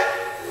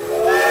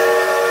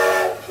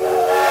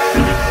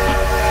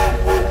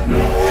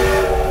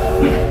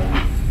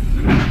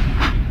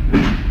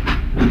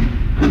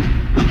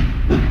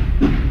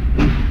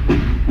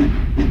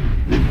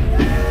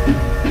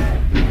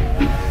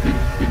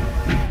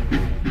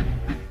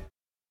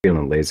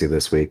 Feeling lazy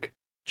this week?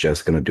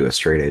 Just going to do a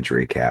straight edge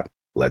recap.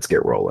 Let's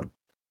get rolling.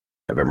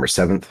 November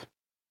 7th,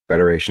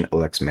 Federation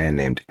elects man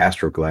named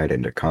Astroglide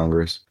into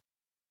Congress.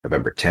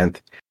 November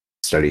 10th,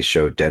 studies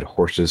show dead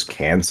horses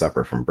can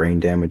suffer from brain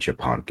damage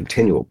upon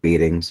continual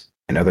beatings.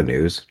 In other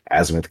news,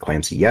 Azimuth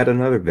claims yet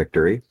another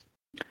victory.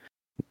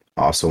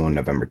 Also on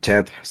November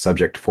 10th,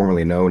 subject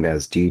formerly known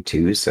as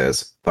D2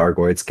 says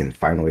Thargoids can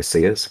finally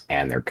see us,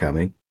 and they're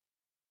coming.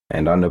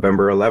 And on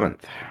November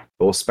 11th,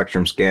 Full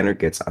Spectrum Scanner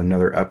gets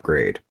another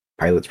upgrade.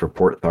 Pilots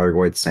report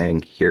Thargoids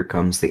saying, "Here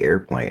comes the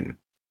airplane."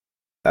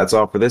 That's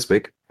all for this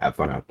week. Have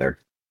fun out there.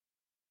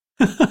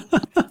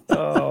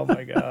 Oh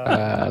my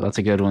god. Lots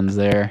of good ones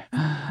there.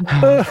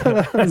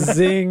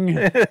 Zing.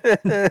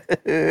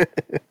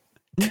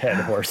 Dead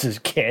horses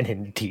can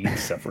indeed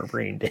suffer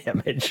brain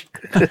damage.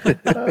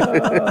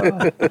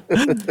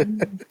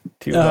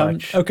 Too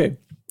much. Okay.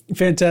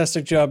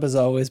 Fantastic job as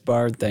always,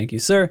 Bard. Thank you,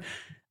 sir.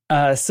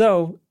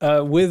 So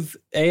with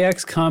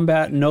AX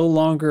Combat no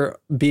longer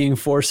being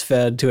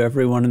force-fed to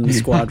everyone in the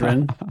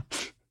squadron,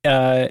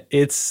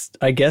 it's,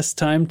 I guess,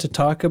 time to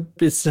talk.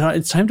 It's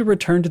time to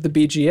return to the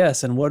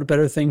BGS, and what a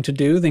better thing to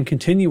do than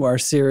continue our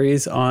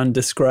series on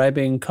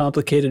describing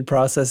complicated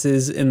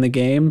processes in the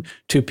game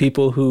to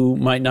people who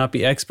might not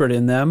be expert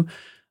in them.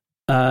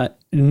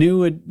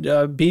 New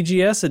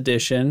BGS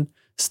edition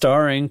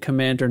starring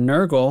Commander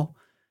Nurgle.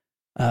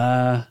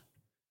 Are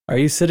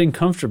you sitting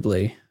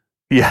comfortably?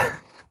 Yeah.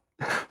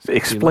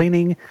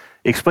 Explaining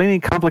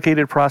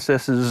complicated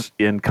processes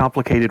in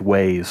complicated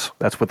ways.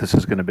 That's what this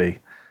is going to be.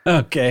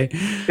 Okay.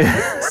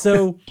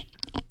 So,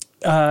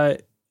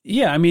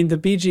 yeah, I mean, the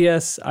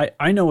BGS,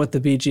 I know what the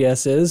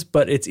BGS is,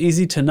 but it's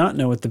easy to not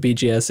know what the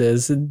BGS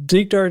is.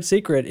 Deep Dark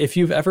Secret, if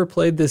you've ever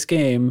played this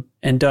game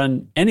and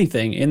done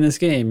anything in this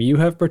game, you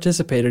have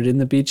participated in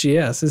the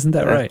BGS. Isn't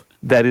that right?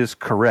 That is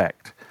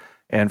correct.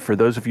 And for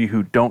those of you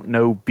who don't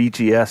know,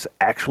 BGS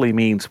actually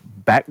means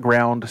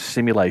background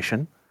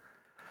simulation.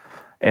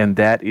 And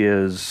that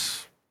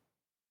is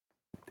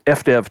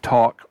FDev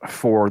talk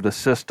for the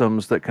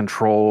systems that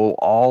control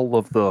all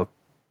of the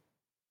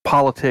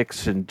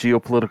politics and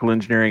geopolitical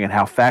engineering and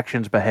how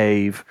factions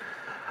behave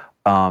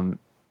and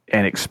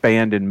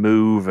expand and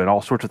move and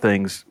all sorts of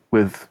things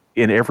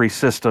in every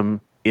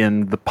system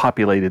in the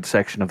populated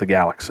section of the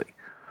galaxy.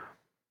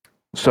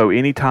 So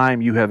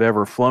anytime you have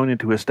ever flown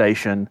into a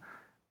station,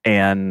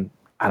 and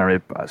I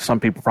don't know, some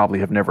people probably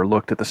have never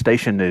looked at the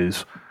station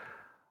news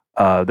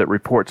that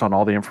reports on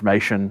all the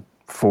information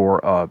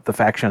for the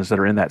factions that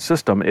are in that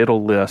system,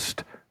 it'll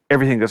list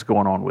everything that's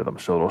going on with them.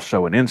 So it'll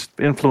show an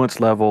influence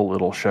level,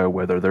 it'll show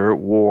whether they're at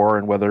war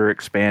and whether they're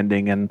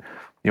expanding and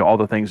all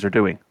the things they're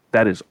doing.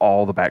 That is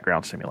all the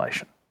background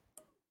simulation.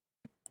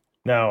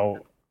 Now,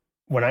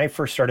 when I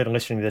first started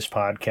listening to this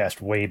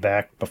podcast way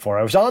back before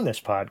I was on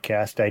this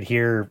podcast, I'd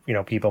hear,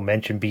 people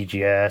mention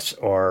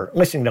BGS or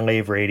listening to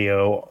Lave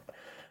Radio,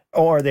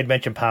 or they'd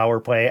mention Power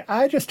Play.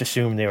 I just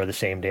assumed they were the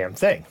same damn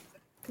thing.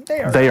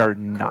 They are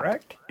not.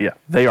 Correct? Yeah,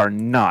 they are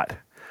not.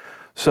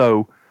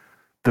 So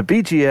the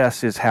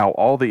BGS is how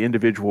all the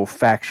individual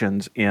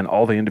factions in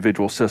all the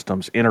individual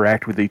systems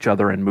interact with each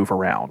other and move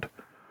around.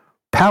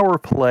 Power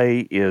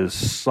Play is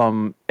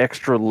some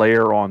extra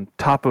layer on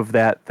top of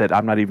that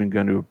I'm not even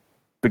going to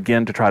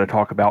begin to try to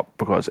talk about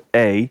because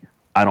A,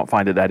 I don't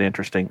find it that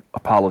interesting.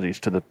 Apologies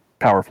to the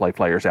Power Play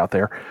players out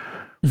there.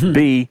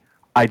 B,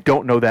 I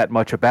don't know that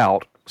much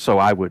about, so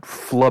I would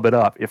flub it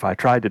up if I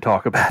tried to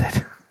talk about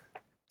it.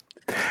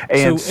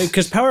 And so,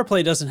 because Power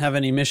Play doesn't have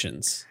any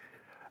missions.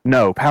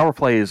 No, Power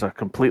Play is a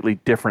completely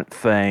different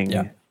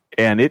thing,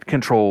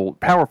 and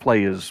Power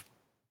Play is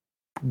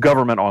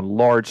government on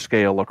large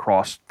scale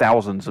across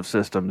thousands of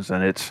systems,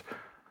 and it's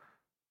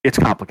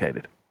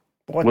complicated.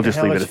 We'll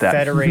just leave it at that.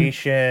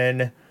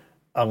 Federation,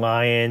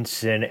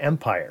 Alliance, and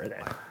Empire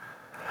then.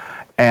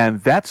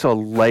 And that's a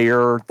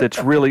layer that's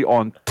really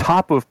on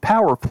top of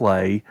Power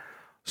Play.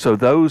 So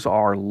those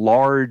are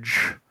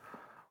large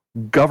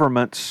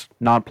governments,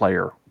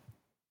 non-player,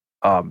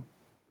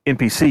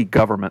 NPC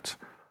governments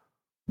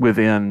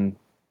within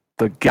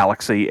the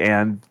galaxy,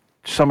 and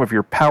some of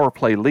your Power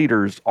Play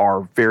leaders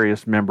are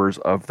various members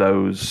of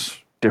those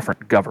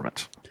different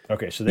governments.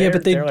 Okay, so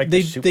they're like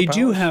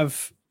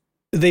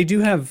they do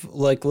have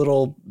like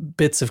little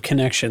bits of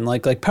connection.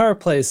 Like Power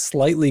Play is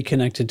slightly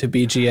connected to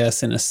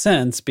BGS in a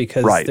sense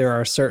because there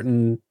are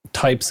certain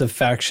types of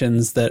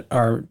factions that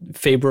are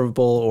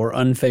favorable or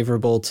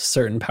unfavorable to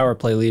certain Power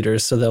Play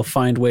leaders. So they'll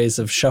find ways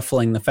of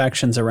shuffling the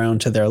factions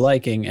around to their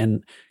liking,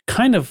 and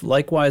kind of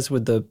likewise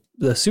with the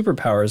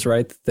superpowers,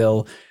 right?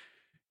 They'll,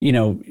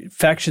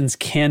 factions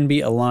can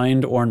be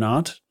aligned or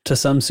not to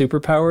some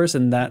superpowers,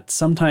 and that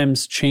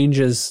sometimes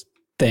changes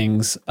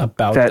things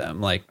about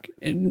them.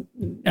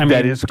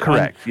 That is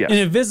correct. Yes. In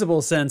a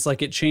visible sense,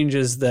 like it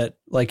changes that,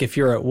 like if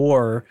you're at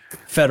war,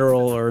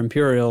 federal or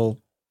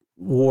imperial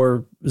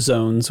war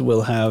zones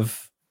will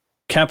have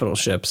capital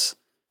ships.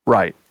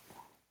 Right.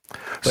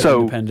 But so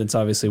independents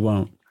obviously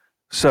won't.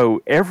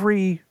 So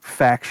every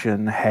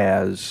faction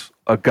has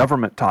a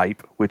government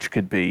type, which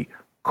could be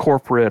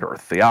corporate or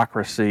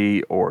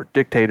theocracy or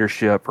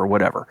dictatorship or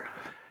whatever.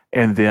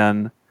 And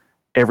then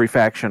every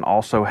faction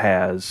also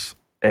has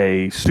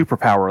a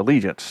superpower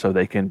allegiance, so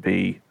they can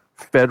be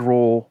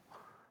federal,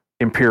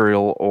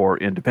 imperial, or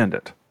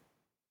independent.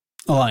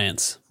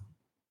 Alliance,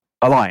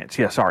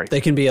 yeah, sorry. They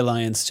can be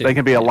alliance too. They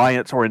can be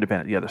alliance or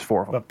independent. Yeah, there's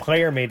 4 of them. But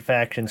player-made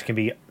factions can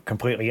be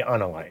completely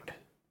unaligned.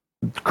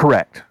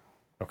 Correct.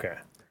 Okay.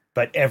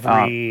 But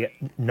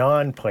every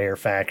non-player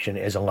faction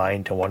is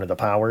aligned to one of the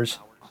powers?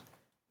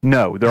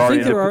 No, there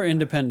are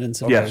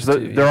independents. Yes,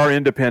 there are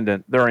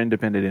independent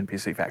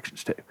NPC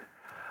factions too.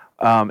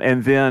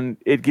 And then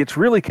it gets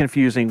really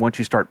confusing once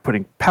you start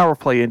putting Power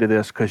Play into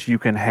this, because you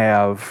can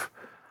have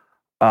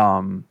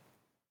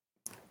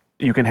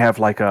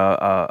like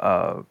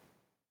a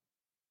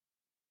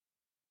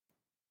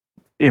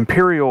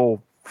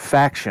imperial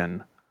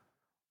faction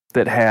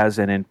that has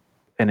an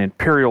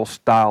imperial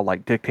style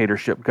like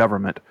dictatorship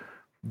government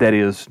that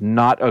is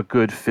not a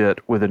good fit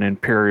with an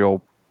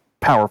imperial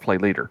Power Play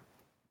leader.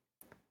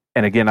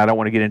 And again, I don't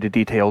want to get into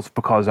details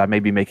because I may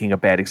be making a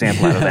bad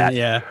example out of that.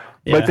 Yeah.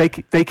 But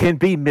they can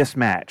be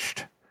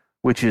mismatched,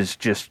 which is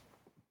just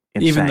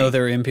insane. Even though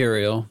they're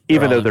imperial.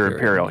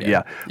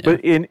 Yeah.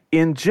 But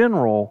in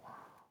general,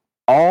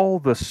 all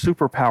the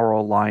superpower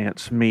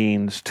alliance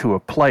means to a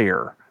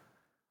player,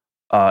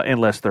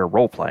 unless they're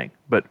role-playing.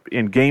 But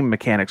in game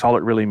mechanics, all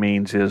it really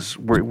means is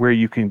where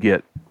you can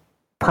get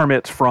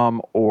permits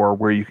from, or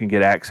where you can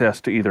get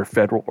access to either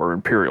federal or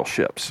imperial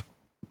ships.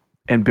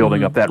 and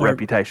building up that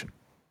reputation.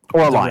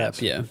 Or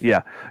alliance.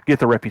 Yeah. Get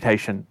the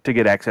reputation to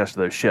get access to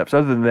those ships.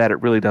 Other than that,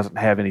 it really doesn't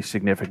have any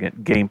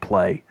significant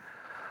gameplay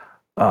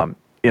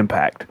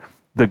impact.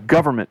 The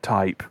government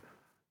type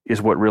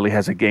is what really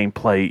has a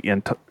gameplay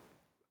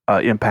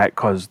impact,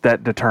 because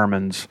that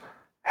determines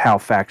how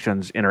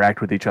factions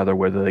interact with each other,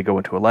 whether they go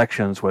into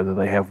elections, whether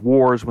they have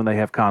wars when they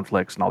have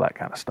conflicts, and all that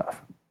kind of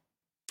stuff.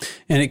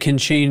 And it can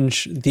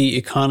change the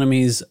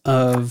economies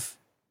of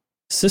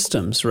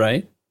systems,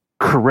 right?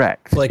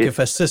 Correct. Like if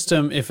a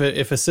system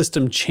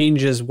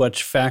changes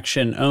which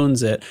faction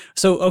owns it.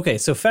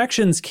 So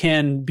factions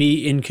can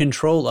be in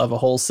control of a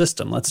whole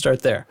system. Let's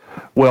start there.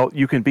 Well,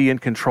 you can be in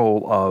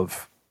control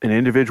of an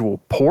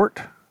individual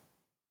port,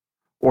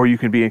 or you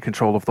can be in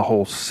control of the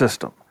whole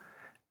system.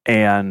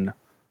 And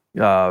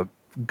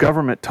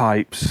government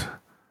types.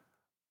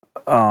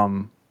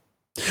 Well,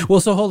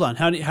 so hold on.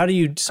 How do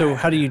you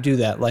do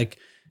that? Like,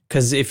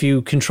 because if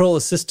you control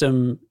a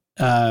system,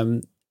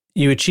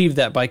 you achieve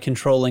that by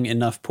controlling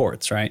enough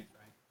ports, right?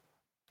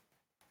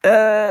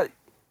 Kind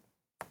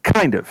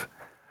of.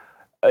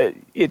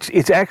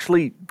 It's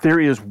actually, there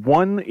is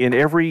one in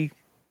every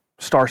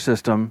star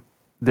system.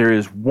 There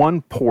is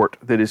one port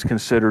that is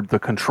considered the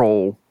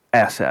control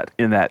asset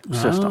in that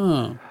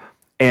system,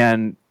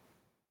 and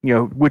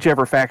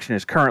whichever faction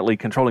is currently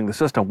controlling the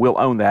system will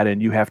own that,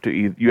 and you have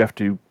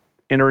to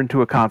enter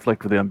into a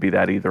conflict with them, be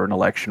that either an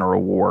election or a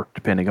war,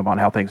 depending upon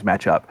how things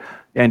match up,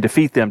 and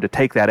defeat them to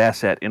take that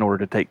asset in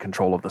order to take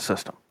control of the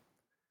system.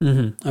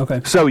 Mm-hmm.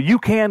 Okay. So you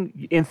can,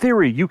 in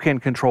theory, you can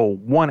control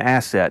one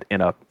asset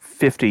in a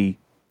 50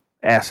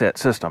 asset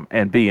system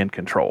and be in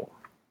control.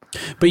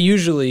 But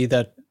usually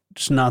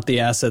that's not the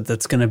asset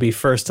that's going to be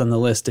first on the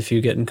list if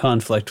you get in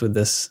conflict with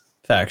this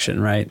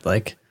faction, right?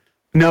 Like,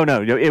 no,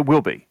 it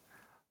will be.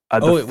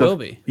 Will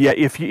be. Yeah,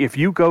 if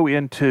you go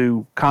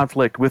into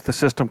conflict with the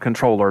system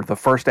controller, the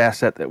first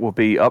asset that will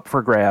be up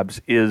for grabs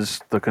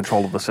is the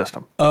control of the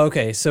system.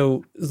 Okay,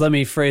 so let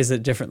me phrase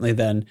it differently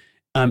then.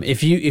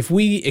 If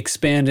we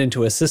expand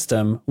into a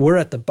system, we're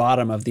at the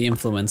bottom of the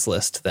influence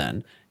list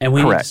then, and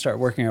we need to start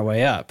working our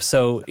way up.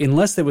 So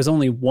unless there was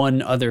only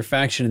one other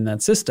faction in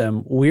that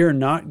system, we're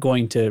not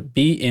going to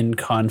be in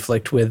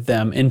conflict with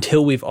them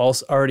until we've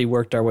also already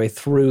worked our way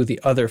through the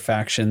other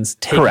factions,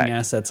 taking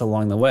assets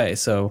along the way.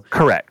 So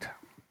correct.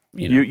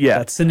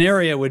 That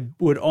scenario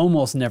would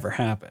almost never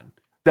happen.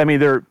 I mean,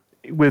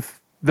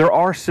 there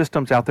are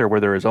systems out there where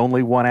there is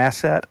only one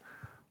asset.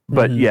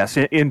 But yes,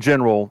 in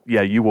general,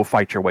 you will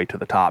fight your way to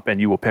the top,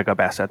 and you will pick up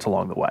assets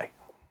along the way.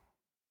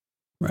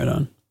 Right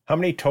on. How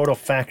many total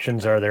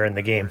factions are there in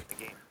the game?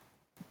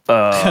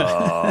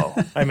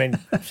 I mean,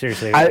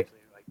 seriously.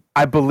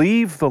 I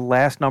believe the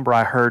last number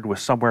I heard was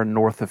somewhere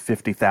north of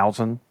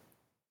 50,000.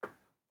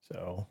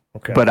 So,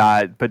 okay.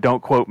 But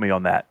don't quote me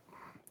on that.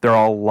 There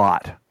are a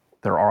lot.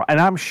 And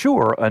I'm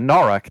sure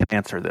Anara can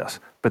answer this,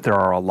 but there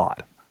are a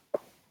lot.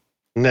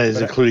 And that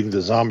is including the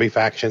zombie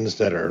factions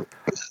that are...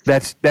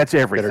 That's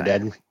everything. That are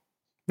dead?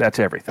 That's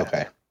everything.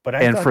 Okay. But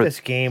I thought this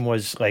game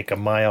was like a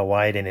mile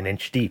wide and an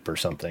inch deep or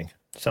something.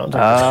 Sounds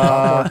like there's a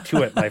lot more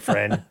to it, my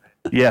friend.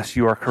 Yes,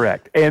 you are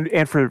correct. And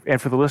for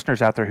the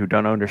listeners out there who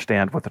don't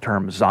understand what the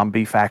term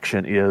zombie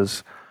faction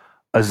is,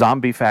 a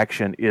zombie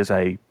faction is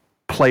a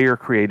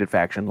player-created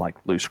faction, like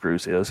Loose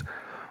Screws is,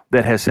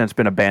 that has since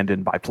been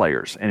abandoned by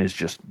players and is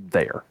just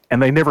there.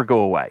 And they never go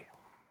away.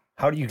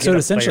 How do you get so it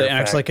essentially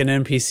acts like an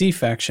NPC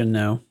faction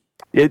now?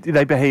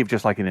 They behave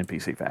just like an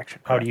NPC faction.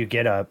 How do you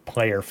get a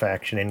player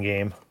faction in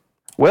game?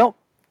 Well,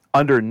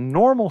 under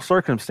normal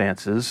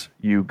circumstances,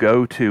 you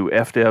go to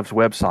FDev's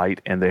website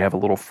and they have a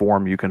little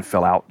form you can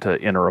fill out to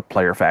enter a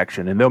player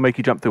faction, and they'll make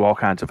you jump through all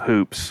kinds of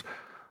hoops,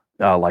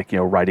 like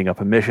writing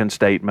up a mission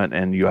statement,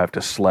 and you have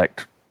to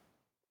select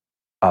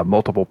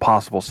multiple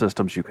possible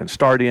systems you can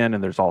start in,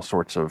 and there's all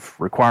sorts of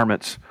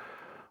requirements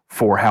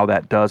for how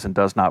that does and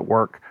does not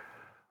work.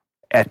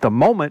 At the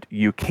moment,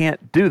 you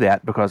can't do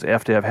that because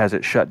FDev has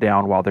it shut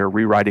down while they're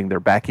rewriting their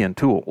back-end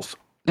tools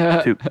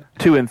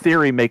to in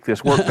theory, make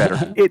this work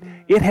better.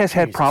 It has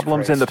had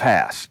problems in the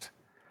past.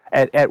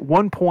 At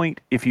one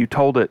point, if you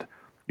told it,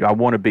 I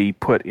want to be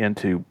put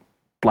into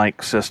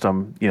blank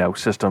system,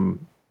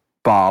 system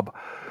Bob,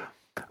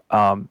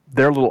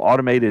 their little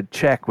automated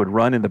check would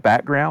run in the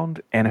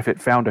background, and if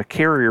it found a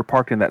carrier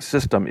parked in that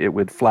system, it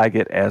would flag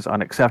it as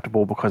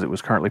unacceptable because it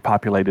was currently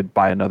populated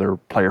by another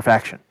player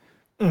faction.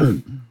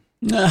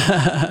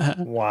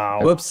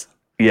 Wow. Whoops.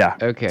 Yeah.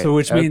 Okay. So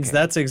which means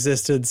that's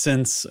existed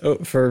since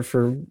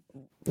for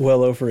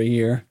well over a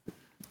year.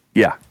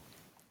 Yeah.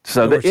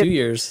 So over 2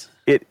 years.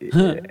 It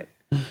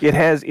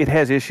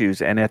has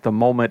issues, and at the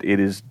moment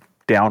it is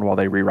down while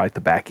they rewrite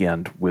the back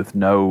end with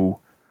no.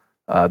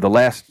 The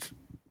last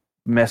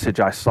message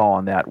I saw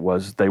on that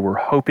was they were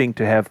hoping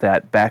to have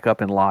that back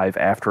up and live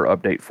after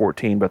update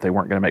 14, but they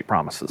weren't going to make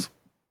promises.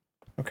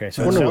 Okay,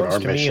 so it sounds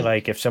to me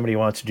like if somebody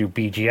wants to do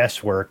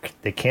BGS work,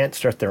 they can't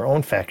start their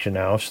own faction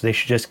now, so they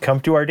should just come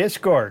to our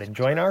Discord and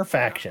join our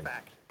faction.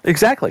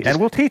 Exactly, and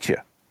we'll teach you.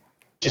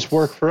 Just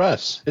work for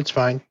us. It's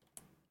fine.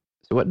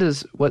 So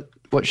what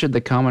what should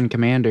the common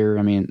commander?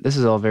 I mean, this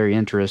is all very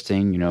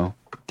interesting,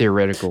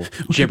 theoretical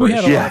gibberish. We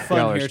had a lot of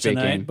fun here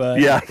tonight,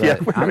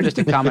 but I'm just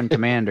a common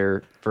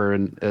commander for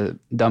a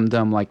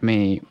dumb like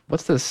me.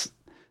 What's this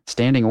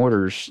standing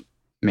orders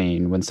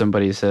mean when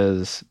somebody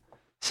says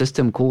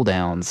system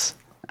cooldowns?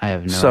 I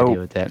have no idea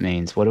what that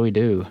means. What do we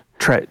do?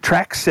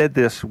 Trax said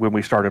this when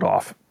we started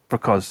off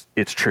because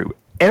it's true.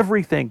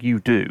 Everything you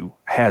do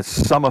has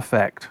some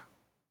effect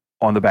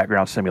on the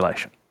background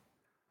simulation.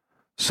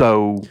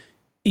 So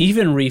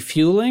even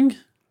refueling?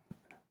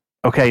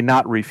 Okay,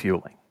 not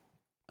refueling.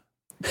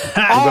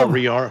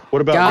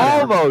 What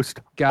about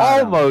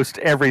almost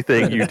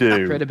everything you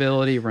do?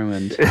 Credibility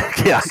ruined.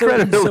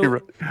 Credibility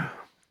ruined.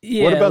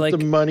 Yeah, what about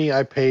the money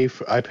I pay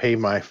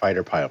my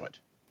fighter pilot?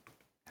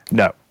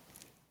 No.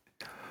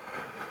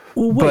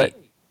 Well, wait.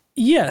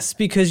 Yes,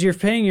 because you're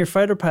paying your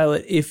fighter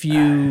pilot if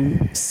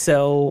you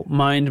sell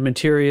mined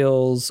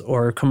materials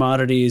or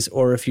commodities,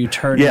 or if you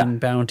turn in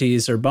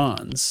bounties or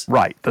bonds.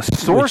 Right. The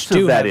source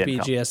of that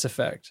income. BGS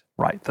effect.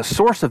 Right. The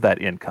source of that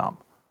income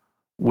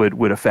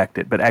would affect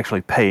it, but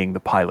actually paying the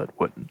pilot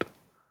wouldn't.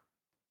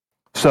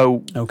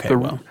 So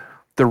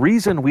the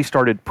reason we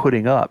started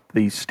putting up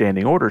these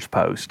standing orders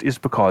posts is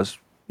because,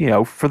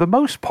 for the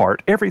most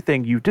part,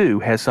 everything you do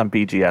has some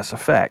BGS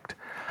effect.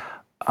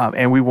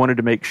 And we wanted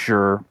to make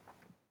sure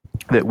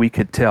that we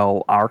could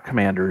tell our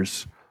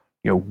commanders,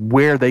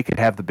 where they could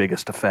have the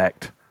biggest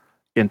effect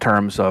in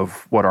terms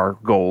of what our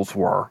goals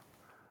were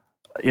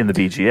in the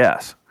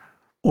BGS.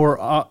 Or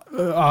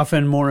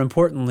often more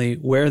importantly,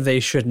 where they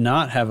should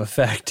not have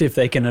effect if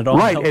they can at all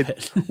help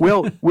it.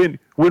 Well, when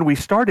we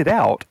started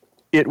out,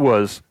 it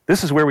was,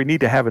 this is where we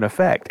need to have an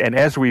effect. And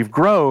as we've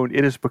grown,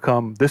 it has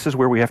become, this is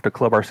where we have to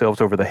club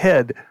ourselves over the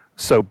head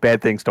so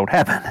bad things don't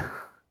happen.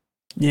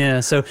 Yeah,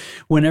 so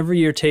whenever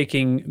you're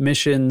taking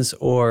missions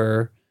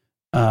or...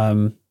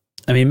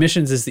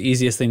 missions is the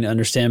easiest thing to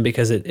understand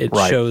because it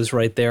shows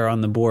right there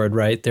on the board,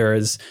 right? There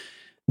is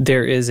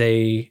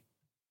a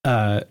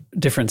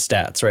different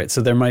stats, right?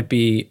 So there might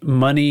be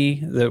money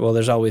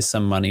there's always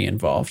some money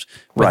involved,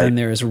 but then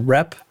there is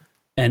rep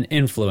and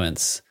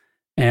influence.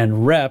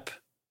 And rep,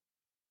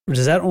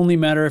 does that only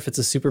matter if it's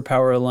a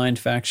superpower aligned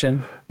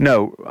faction?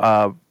 No,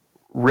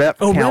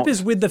 rep. Rep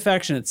is with the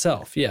faction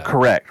itself. Yeah,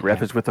 correct.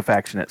 Rep is with the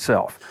faction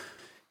itself.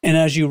 And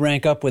as you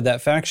rank up with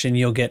that faction,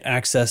 you'll get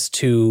access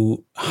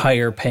to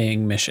higher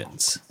paying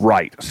missions.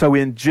 Right. So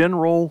in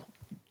general,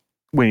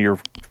 when you're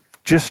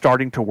just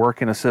starting to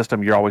work in a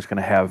system, you're always going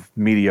to have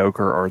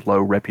mediocre or low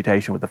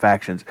reputation with the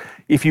factions.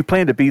 If you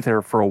plan to be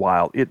there for a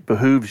while, it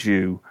behooves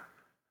you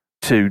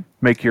to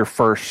make your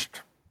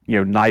first,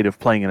 night of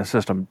playing in a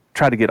system,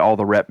 try to get all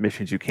the rep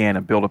missions you can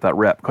and build up that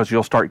rep because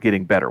you'll start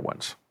getting better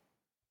ones.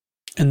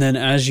 And then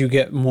as you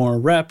get more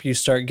rep, you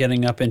start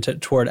getting up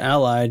toward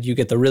allied, you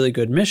get the really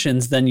good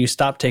missions, then you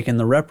stop taking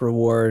the rep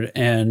reward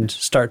and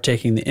start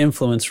taking the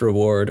influence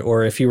reward.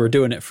 Or if you were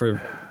doing it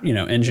for,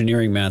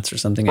 engineering mats or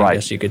something, I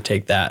guess you could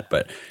take that.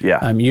 But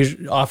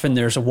often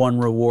there's one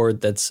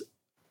reward that's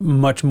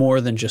much more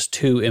than just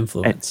 2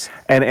 influence.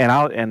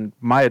 And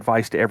my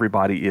advice to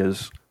everybody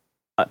is,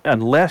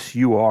 unless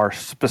you are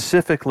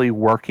specifically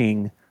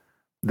working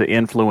the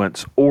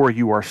influence, or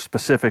you are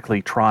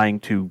specifically trying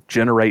to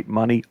generate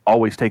money,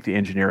 always take the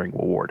engineering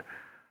reward.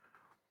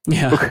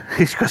 Yeah.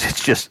 Because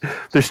it's just,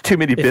 there's too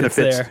many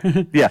benefits.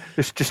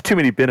 There's just too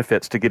many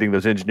benefits to getting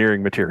those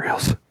engineering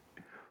materials.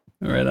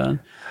 Right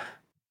on.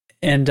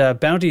 And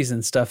bounties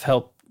and stuff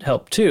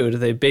help too.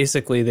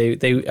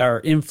 They are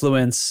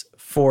influence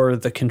for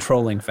the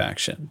controlling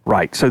faction.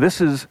 Right. So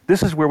this is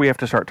where we have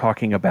to start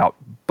talking about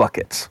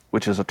buckets,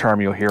 which is a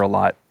term you'll hear a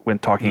lot when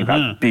talking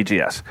about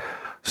BGS.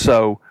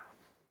 So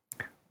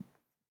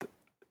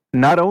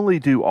not only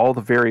do all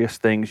the various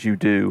things you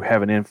do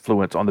have an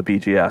influence on the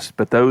BGS,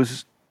 but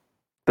those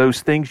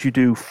things you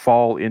do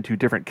fall into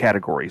different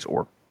categories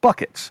or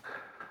buckets.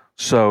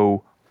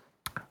 So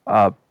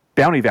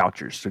bounty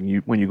vouchers.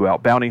 When you go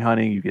out bounty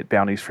hunting, you get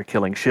bounties for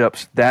killing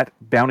ships. That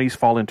bounties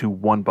fall into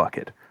one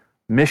bucket.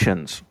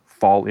 Missions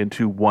fall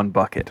into one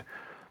bucket.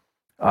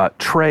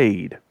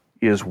 Trade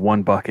is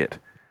one bucket.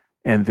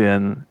 And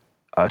then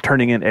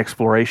turning in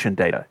exploration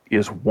data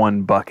is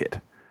one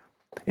bucket.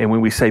 And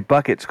when we say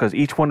buckets, because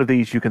each one of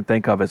these you can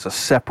think of as a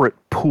separate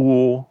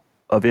pool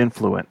of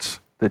influence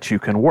that you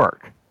can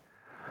work.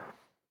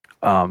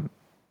 Ideally,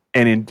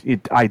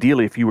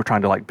 if you were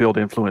trying to build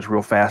influence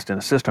real fast in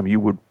a system, you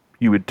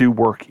would do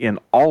work in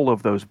all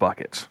of those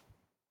buckets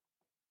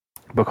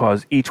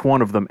because each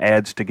one of them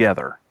adds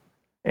together.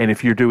 And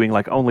if you're doing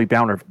only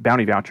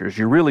bounty vouchers,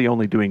 you're really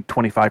only doing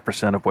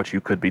 25% of what you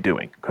could be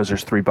doing because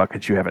there's 3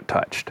 buckets you haven't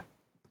touched.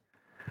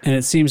 And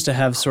it seems to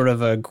have sort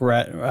of a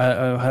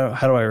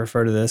how do I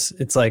refer to this?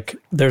 It's like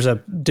there's a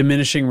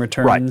diminishing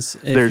returns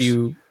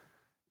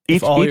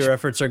if all your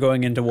efforts are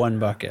going into one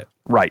bucket.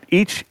 Right.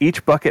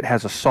 Each bucket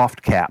has a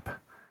soft cap.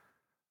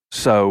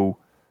 So,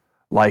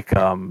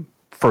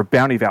 for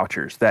bounty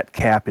vouchers, that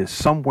cap is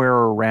somewhere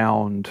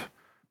around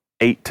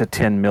 8 to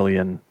 10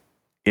 million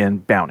in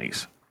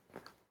bounties.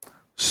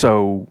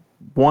 So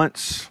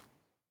once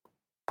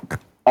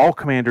all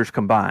commanders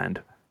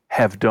combined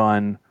have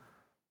done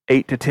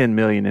 8 to 10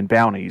 million in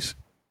bounties,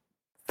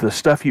 the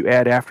stuff you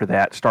add after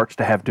that starts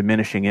to have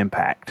diminishing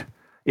impact.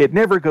 It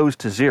never goes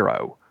to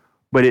zero,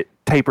 but it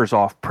tapers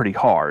off pretty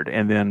hard.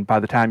 And then by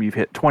the time you've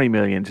hit 20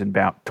 millions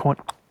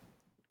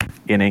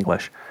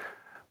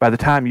by the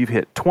time you've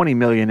hit 20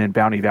 million in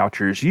bounty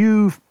vouchers,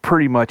 you've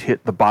pretty much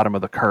hit the bottom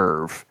of the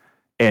curve,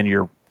 and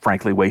you're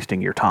frankly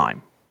wasting your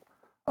time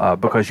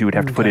because you would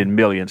have to put in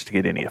millions to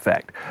get any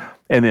effect.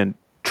 And then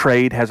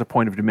trade has a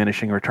point of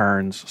diminishing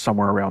returns,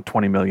 somewhere around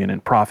 20 million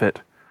in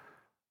profit.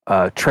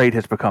 Trade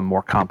has become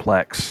more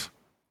complex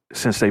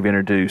since they've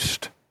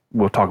introduced,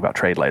 we'll talk about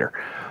trade later.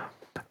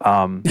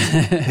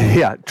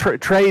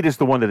 Trade is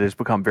the one that has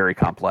become very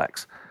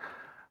complex.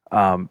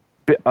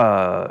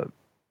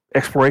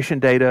 Exploration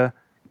data,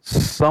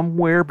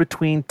 somewhere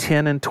between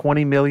 10 and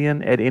 20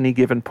 million at any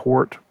given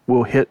port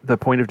will hit the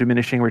point of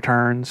diminishing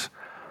returns.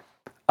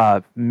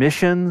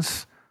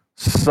 Missions,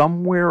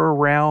 somewhere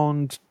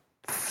around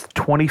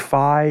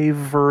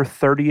 25 or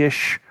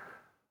 30-ish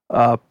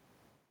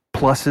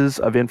pluses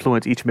of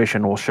influence. Each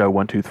mission will show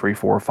 1, 2, 3,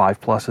 4,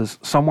 5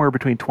 pluses. Somewhere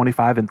between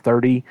 25 and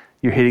 30,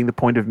 you're hitting the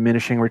point of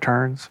diminishing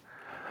returns.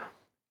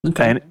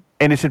 Okay.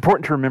 And it's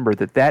important to remember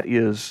that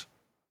is,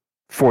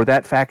 for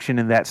that faction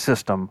in that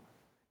system,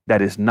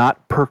 that is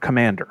not per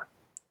commander.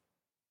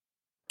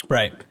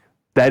 Right.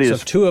 That is. So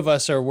if two of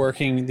us are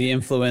working the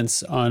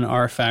influence on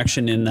our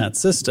faction in that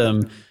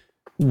system,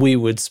 we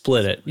would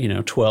split it,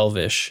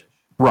 12-ish.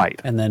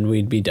 Right. And then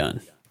we'd be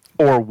done.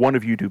 Or one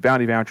of you do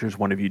bounty vouchers,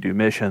 one of you do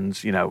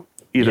missions,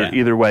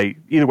 either way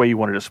you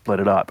wanted to split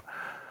it up.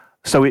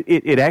 So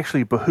it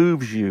actually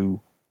behooves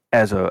you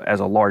as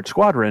a large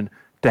squadron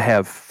to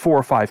have 4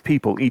 or 5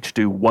 people each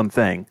do one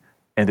thing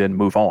and then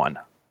move on.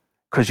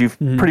 Because you've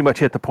pretty much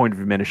hit the point of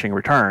diminishing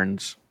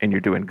returns and you're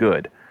doing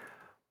good.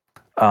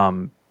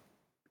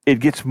 It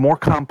gets more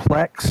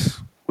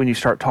complex when you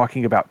start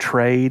talking about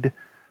trade.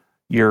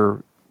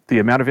 The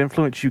amount of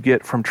influence you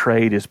get from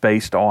trade is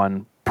based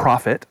on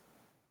profit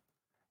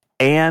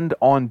and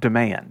on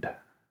demand.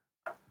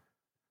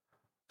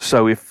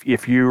 So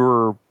if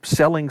you're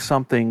selling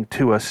something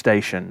to a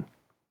station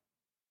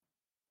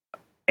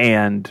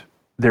and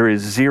there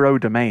is zero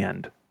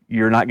demand,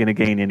 you're not going to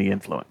gain any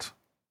influence.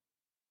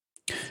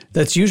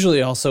 That's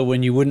usually also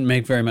when you wouldn't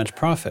make very much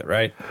profit,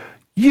 right?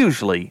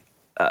 Usually.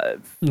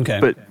 Okay.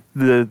 But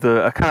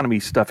the economy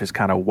stuff is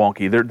kind of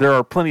wonky. There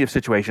are plenty of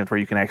situations where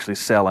you can actually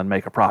sell and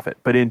make a profit.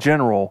 But in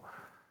general,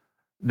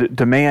 the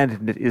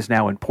demand is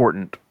now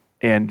important.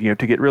 And to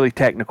get really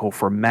technical,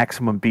 for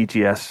maximum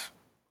BGS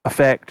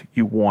effect,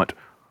 you want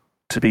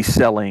to be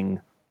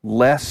selling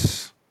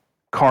less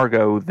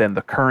cargo than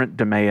the current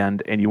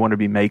demand, and you want to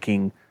be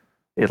making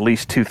at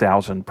least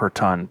 2,000 per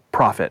ton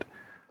profit,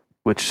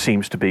 which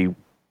seems to be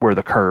where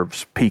the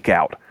curves peak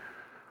out.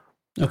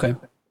 Okay.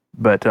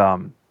 But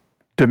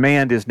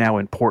demand is now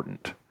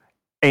important.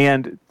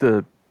 And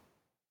there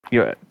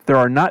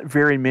are not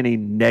very many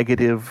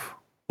negative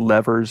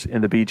levers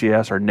in the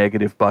BGS or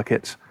negative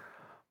buckets.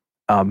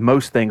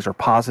 Most things are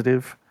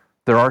positive.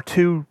 There are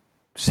 2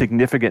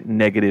 significant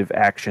negative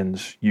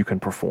actions you can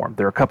perform.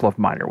 There are a couple of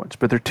minor ones,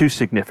 but there are 2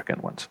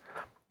 significant ones.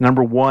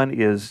 Number 1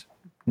 is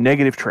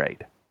negative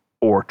trade,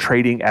 or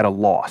trading at a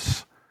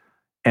loss.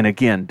 And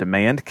again,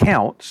 demand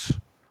counts,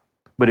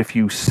 but if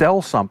you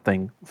sell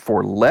something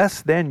for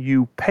less than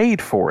you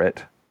paid for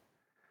it,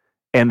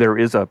 and there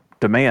is a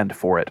demand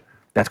for it,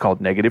 that's called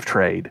negative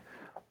trade.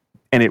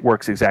 And it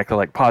works exactly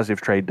like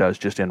positive trade does,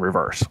 just in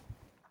reverse.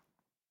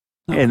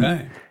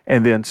 Okay.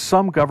 And then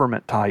some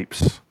government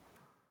types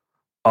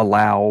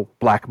allow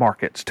black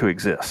markets to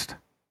exist.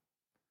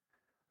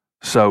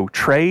 So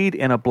trade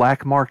in a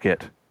black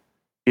market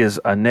is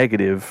a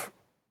negative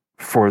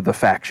for the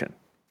faction,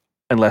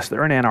 unless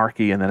they're an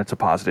anarchy, and then it's a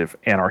positive.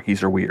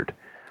 Anarchies are weird.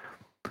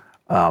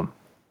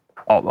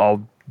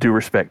 All due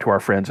respect to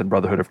our friends in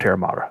Brotherhood of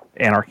Terramata.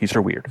 Anarchies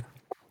are weird.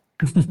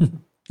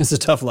 It's a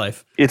tough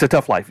life. It's a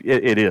tough life.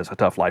 It is a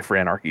tough life for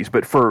anarchies.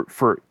 But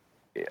for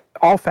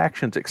all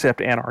factions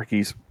except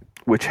anarchies,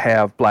 which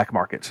have black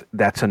markets,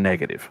 that's a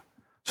negative.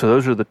 So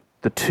those are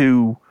the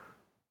 2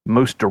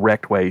 most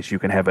direct ways you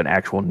can have an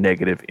actual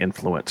negative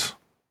influence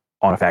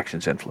on a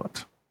faction's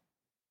influence.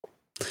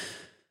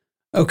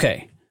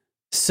 Okay.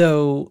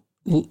 So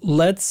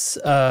let's,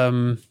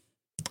 I'm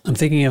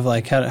thinking of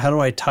like, how do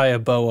I tie a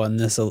bow on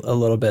this a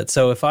little bit?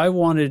 So if I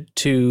wanted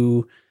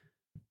to,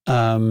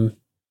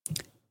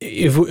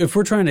 if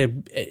we're trying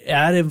to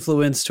add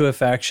influence to a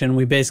faction,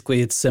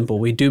 it's simple.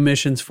 We do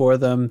missions for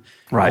them.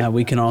 Right.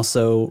 We can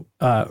also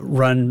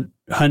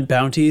hunt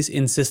bounties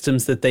in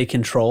systems that they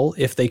control,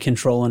 if they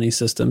control any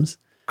systems.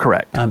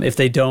 Correct. If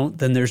they don't,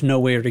 then there's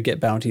nowhere to get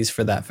bounties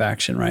for that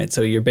faction, right?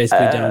 So you're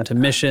basically down to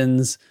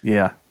missions.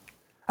 Yeah.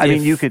 I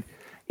mean, you could,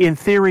 in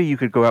theory, you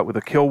could go out with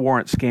a kill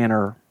warrant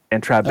scanner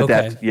and try, but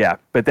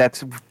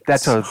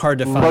that's a hard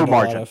to low find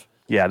margin.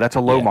 Yeah, that's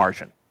a low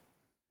margin.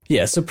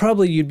 Yeah, so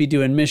probably you'd be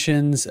doing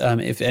missions.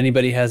 If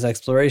anybody has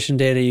exploration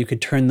data, you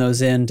could turn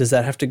those in. Does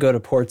that have to go to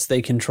ports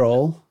they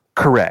control?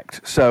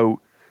 Correct. So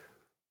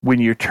when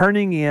you're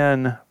turning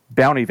in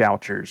bounty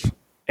vouchers,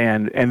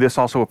 and this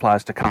also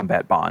applies to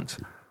combat bonds.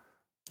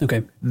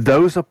 Okay.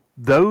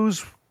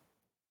 Those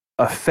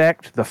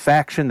affect the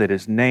faction that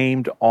is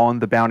named on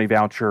the bounty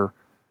voucher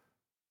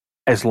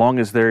as long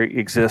as they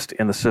exist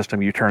in the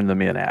system you turn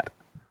them in at.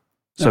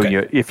 So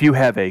if you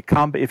have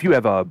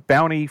a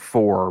bounty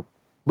for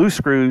loose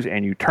screws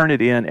and you turn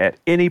it in at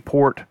any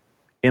port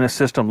in a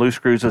system loose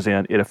screws is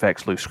in, it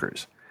affects loose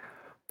screws.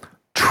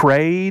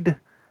 Trade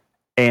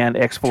and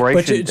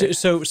exploration. But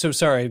so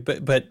sorry,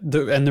 but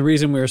the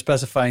reason we were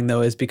specifying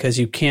though is because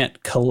you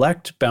can't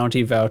collect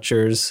bounty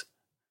vouchers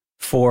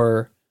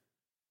for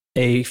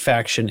a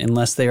faction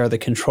unless they are the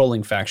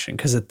controlling faction,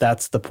 because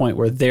that's the point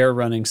where they're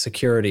running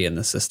security in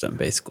the system,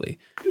 basically.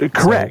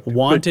 Correct. So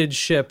wanted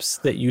ships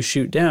that you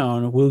shoot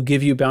down will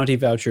give you bounty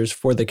vouchers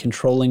for the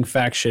controlling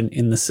faction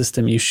in the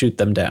system you shoot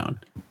them down.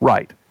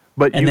 Right.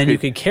 But you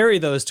could carry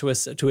those to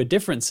a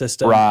different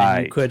system.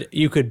 Right. And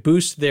you could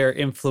boost their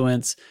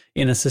influence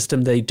in a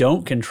system they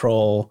don't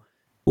control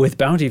with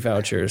bounty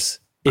vouchers.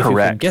 If you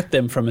can get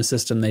them from a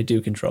system they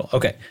do control.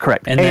 Okay.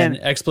 Correct. And then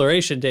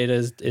exploration data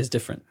is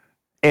different.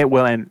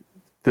 And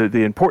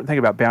the important thing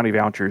about bounty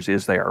vouchers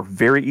is they are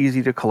very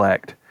easy to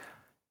collect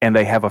and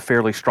they have a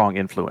fairly strong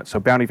influence. So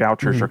bounty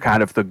vouchers are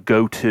kind of the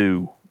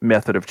go-to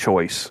method of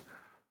choice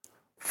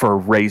for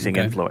raising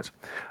influence.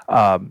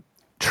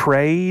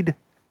 Trade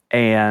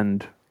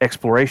and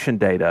exploration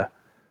data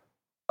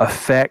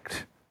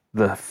affect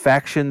the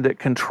faction that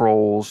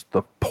controls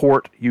the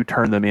port you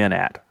turn them in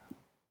at.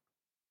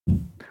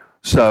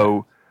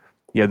 So,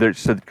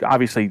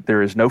 obviously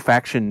there is no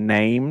faction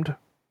named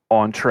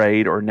on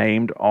trade or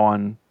named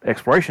on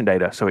exploration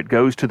data, so it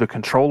goes to the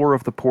controller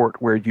of the port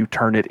where you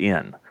turn it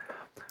in.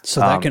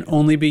 So that can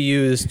only be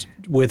used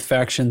with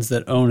factions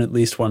that own at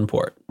least one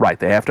port. Right,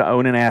 they have to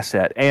own an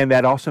asset, and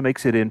that also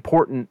makes it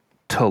important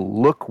to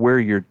look where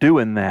you're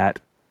doing that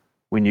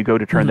when you go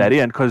to turn that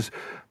in, because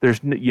there's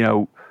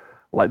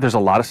there's a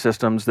lot of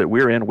systems that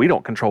we're in, we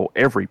don't control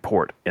every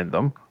port in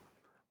them.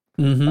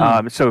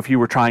 So if you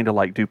were trying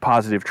to do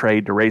positive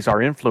trade to raise our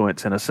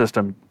influence in a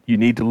system, you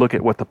need to look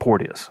at what the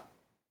port is.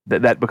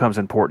 That becomes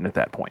important at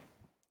that point.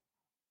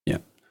 Yeah.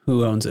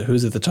 Who owns it?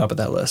 Who's at the top of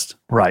that list?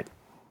 Right.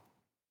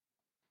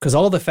 Because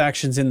all the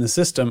factions in the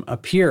system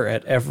appear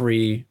at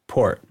every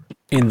port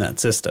in that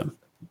system.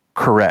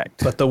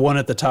 Correct. But the one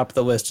at the top of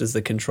the list is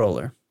the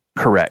controller.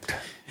 Correct.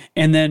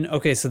 And then,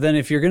 so then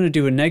if you're going to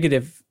do a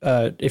negative,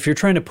 if you're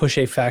trying to push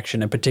a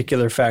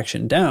particular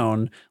faction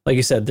down, like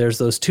you said, there's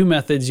those two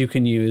methods you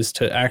can use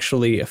to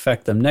actually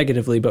affect them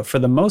negatively. But for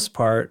the most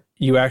part,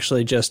 you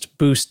actually just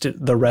boost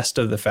the rest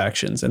of the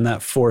factions, and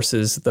that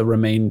forces the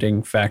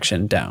remaining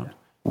faction down.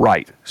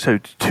 Right. So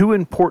two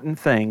important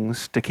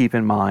things to keep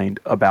in mind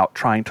about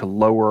trying to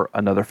lower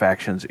another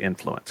faction's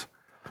influence.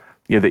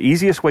 The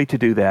easiest way to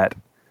do that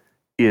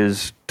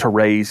is to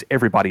raise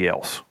everybody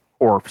else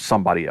or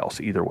somebody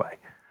else, either way.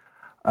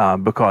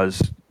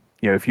 Because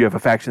if you have a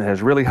faction that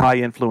has really high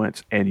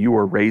influence and you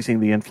are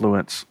raising the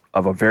influence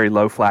of a very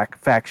low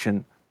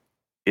faction,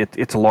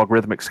 it's a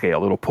logarithmic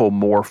scale. It'll pull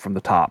more from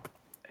the top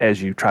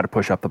as you try to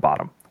push up the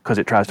bottom, because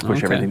it tries to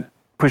push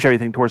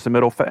everything towards the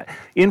middle.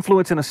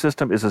 Influence in a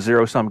system is a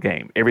zero-sum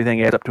game.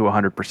 Everything adds up to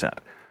 100%.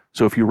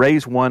 So if you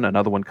raise one,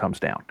 another one comes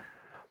down.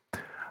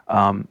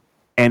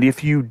 And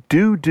if you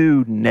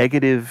do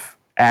negative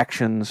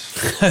actions,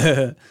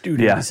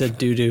 You said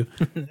do.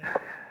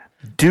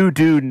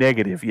 Do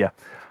negative, yeah.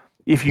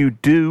 If you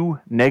do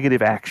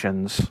negative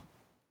actions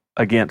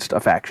against a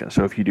faction,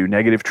 so if you do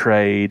negative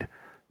trade,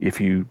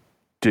 if you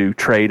do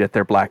trade at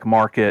their black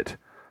market,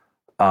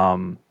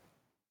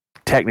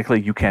 technically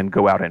you can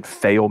go out and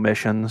fail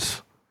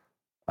missions,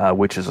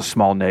 which is a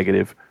small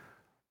negative.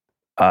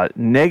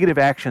 Negative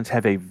actions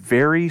have a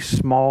very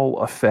small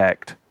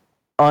effect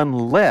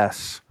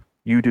unless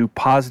you do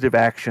positive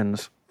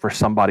actions for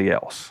somebody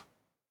else.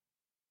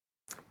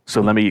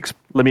 So let me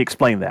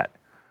explain that.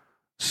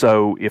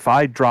 So if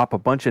I drop a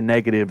bunch of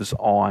negatives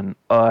on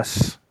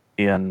us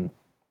in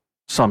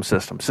some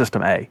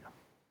system A,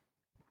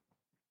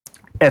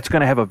 it's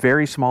going to have a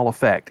very small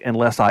effect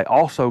unless I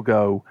also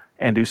go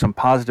and do some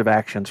positive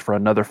actions for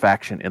another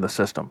faction in the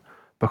system,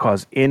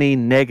 because any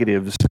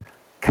negatives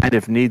kind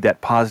of need that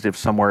positive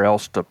somewhere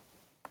else to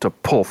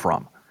pull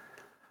from.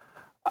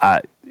 I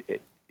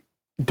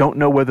don't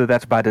know whether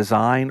that's by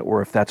design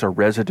or if that's a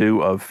residue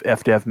of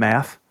FDev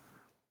math.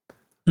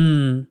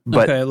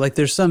 But, okay,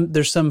 there's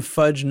some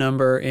fudge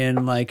number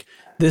in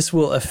this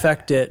will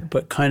affect it,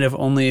 but kind of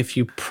only if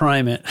you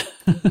prime it.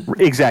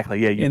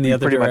 Exactly, yeah. In the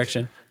other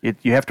direction.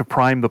 You have to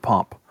prime the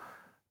pump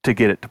to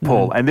get it to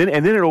pull, and then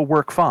it'll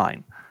work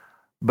fine.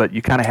 But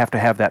you kind of have to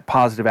have that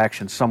positive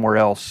action somewhere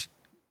else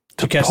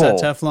to catch pull.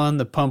 that Teflon.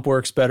 The pump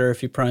works better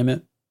if you prime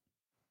it.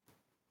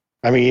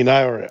 I mean,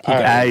 I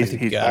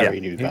already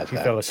knew about He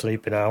that. fell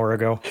asleep an hour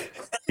ago.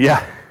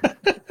 Yeah.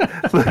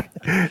 Look,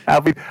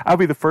 I'll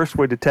be the first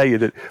one to tell you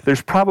that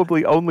there's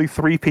probably only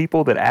 3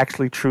 people that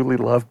actually truly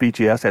love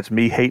BGS. That's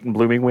me, Hate, and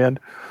Blooming Wind.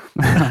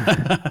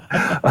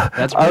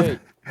 That's great.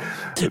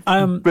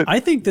 I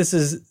think this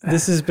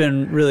has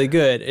been really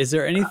good. Is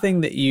there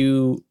anything that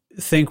you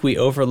think we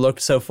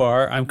overlooked so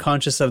far. I'm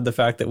conscious of the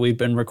fact that we've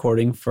been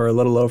recording for a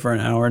little over an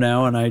hour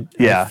now, and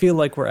I feel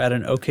like we're at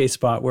an okay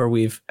spot where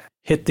we've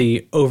hit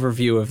the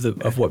overview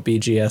of what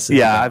BGS is.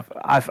 Yeah,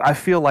 I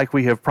feel like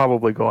we have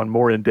probably gone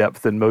more in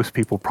depth than most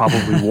people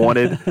probably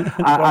wanted.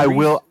 I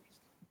will.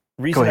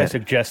 Reason I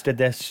suggested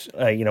this,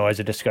 as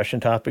a discussion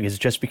topic is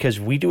just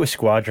because we do a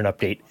squadron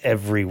update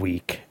every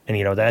week,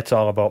 and that's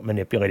all about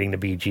manipulating the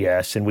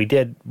BGS. And we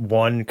did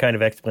one kind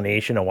of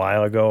explanation a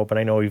while ago, but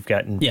I know we've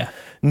gotten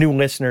new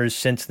listeners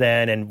since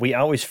then, and we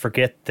always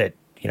forget that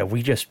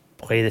we just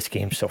play this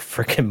game so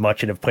freaking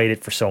much and have played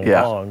it for so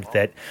long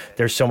that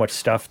there's so much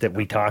stuff that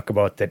we talk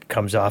about that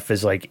comes off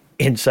as like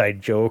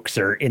inside jokes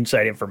or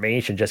inside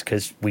information just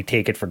because we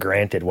take it for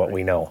granted what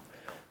we know.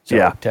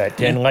 So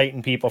to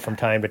enlighten people from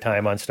time to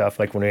time on stuff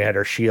like when we had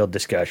our shield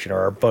discussion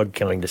or our bug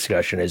killing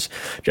discussion is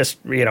just,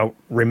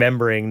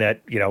 remembering that,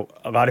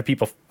 a lot of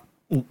people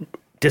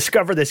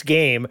discover this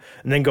game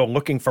and then go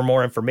looking for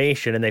more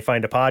information and they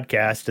find a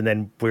podcast and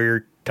then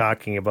we're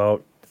talking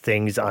about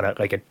things on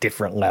a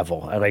different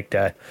level. I like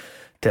to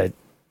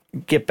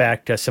get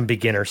back to some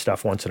beginner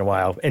stuff once in a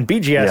while. And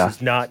BGS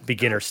is not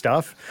beginner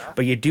stuff,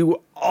 but you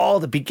do all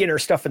the beginner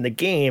stuff in the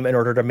game in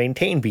order to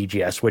maintain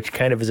BGS, which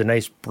kind of is a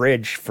nice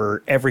bridge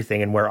for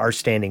everything and where our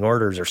standing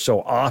orders are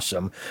so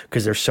awesome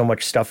because there's so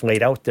much stuff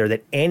laid out there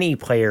that any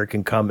player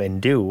can come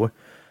and do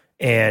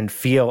and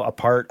feel a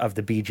part of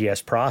the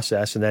BGS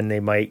process, and then they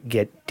might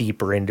get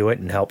deeper into it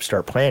and help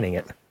start planning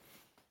it.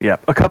 Yeah,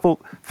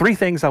 three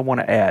things I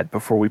want to add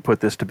before we put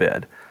this to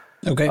bed.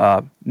 Okay.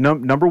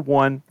 Number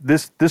one,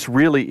 this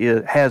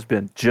really has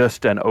been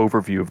just an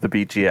overview of the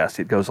BGS.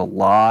 It goes a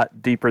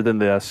lot deeper than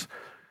this.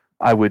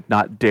 I would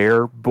not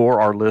dare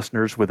bore our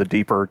listeners with a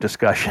deeper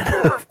discussion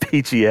of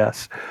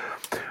BGS.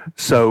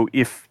 So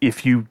if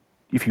you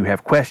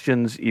have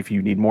questions, if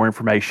you need more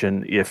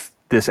information, if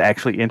this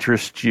actually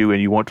interests you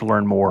and you want to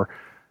learn more,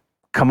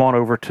 come on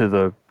over to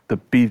the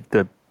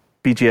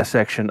BGS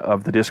section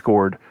of the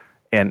Discord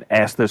and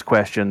ask those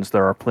questions.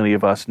 There are plenty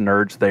of us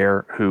nerds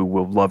there who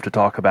will love to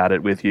talk about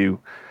it with you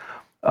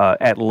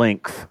at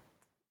length,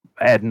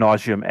 ad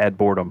nauseum, ad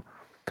boredom.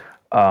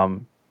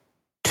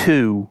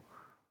 Two,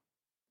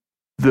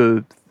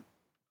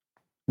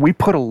 we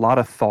put a lot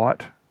of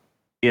thought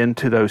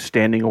into those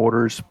standing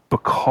orders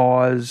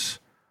because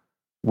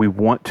we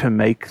want to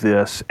make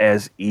this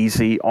as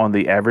easy on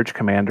the average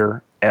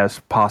commander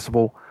as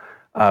possible.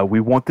 We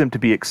want them to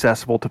be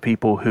accessible to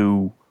people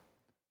who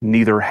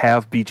neither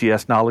have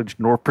BGS knowledge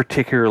nor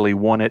particularly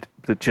want it,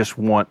 that just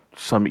want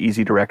some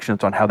easy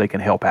directions on how they can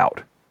help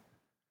out.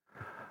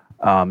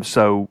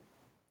 So,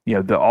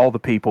 all the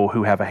people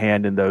who have a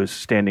hand in those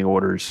standing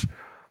orders,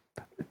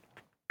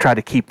 try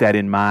to keep that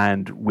in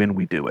mind when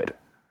we do it.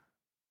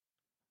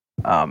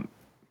 And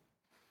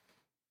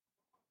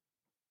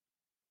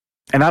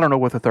I don't know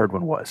what the third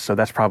one was, so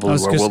that's probably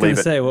where we'll leave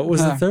it. Say, what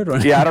was the third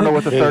one? Yeah, I don't know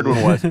what the third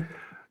one was.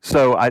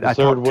 So I talked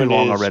too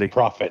long already.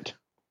 Profit.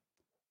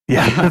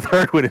 Yeah, the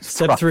third one is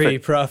Step 3,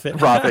 profit.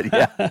 Profit,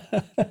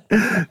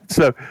 yeah.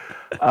 So,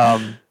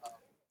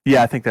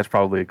 I think that's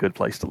probably a good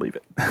place to leave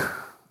it.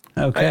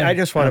 Okay. I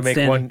just want to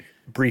make one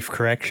brief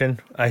correction.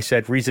 I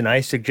said reason I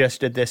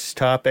suggested this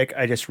topic.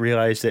 I just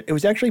realized that it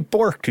was actually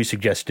Bork who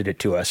suggested it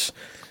to us.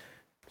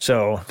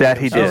 So that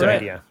he did. His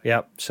idea.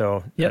 Yep.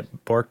 So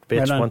Bork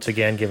Bits once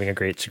again giving a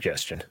great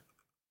suggestion.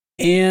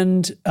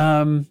 And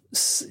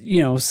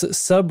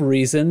sub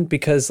reason,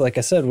 because like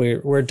I said,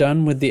 we're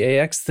done with the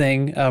AX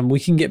thing. We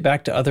can get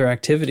back to other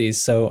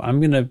activities. So I'm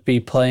going to be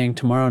playing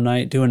tomorrow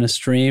night, doing a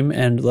stream,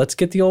 and let's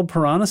get the old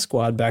Piranha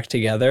Squad back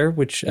together,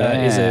 which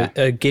is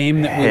a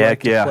game that we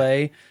like to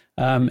play.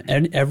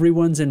 And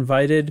everyone's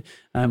invited.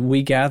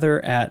 We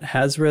gather at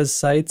Hazra's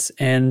sites,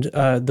 and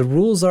the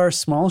rules are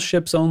small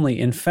ships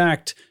only. In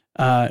fact,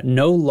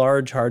 no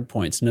large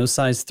hardpoints, no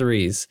size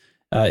 3s.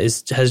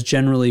 Has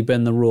generally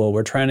been the rule.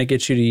 We're trying to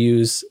get you to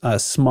use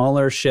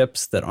smaller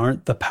ships that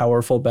aren't the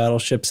powerful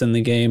battleships in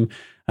the game,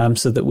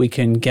 so that we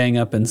can gang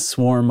up and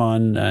swarm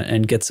on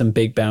and get some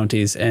big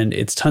bounties. And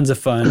it's tons of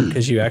fun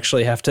because you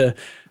actually have to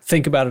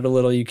think about it a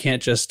little. You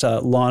can't just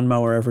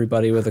lawnmower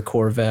everybody with a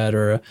Corvette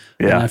or an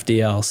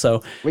FDL.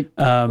 So we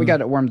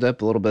got it warmed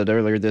up a little bit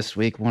earlier this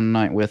week. One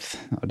night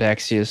with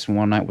Odaxius,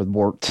 one night with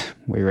Wart.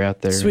 We were out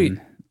there in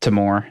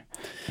Timor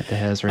at the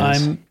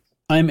Hazras.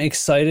 I'm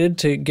excited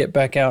to get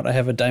back out. I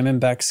have a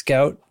Diamondback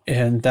Scout,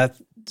 and that,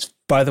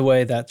 by the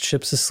way, that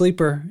ship's a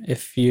sleeper.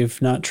 If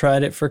you've not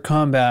tried it for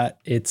combat,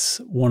 it's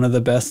one of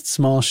the best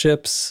small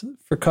ships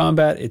for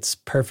combat. It's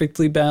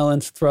perfectly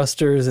balanced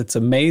thrusters. It's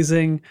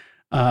amazing.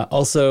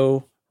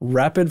 Also,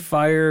 rapid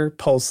fire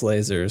pulse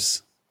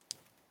lasers.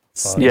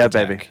 Yeah,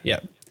 baby. Yeah.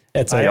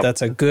 It's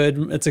a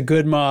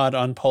good mod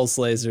on pulse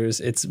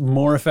lasers. It's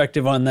more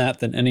effective on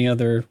that than any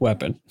other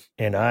weapon.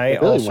 And I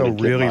also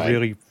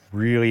really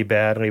really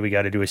badly we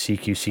got to do a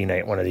CQC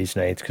night one of these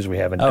nights because we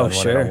haven't done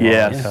one in a long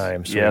Yes.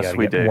 time. So Yes, we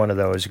we got to get do. one of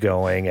those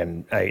going.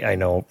 And I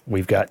know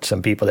we've got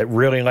some people that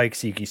really like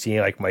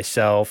CQC, like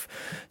myself,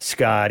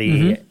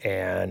 Scotty,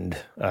 and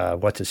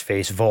what's his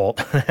face, Volt.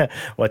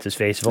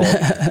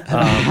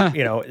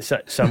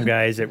 Some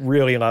guys that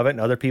really love it, and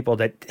other people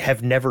that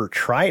have never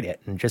tried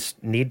it and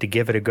just need to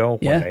give it a go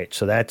one night.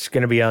 So that's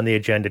going to be on the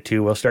agenda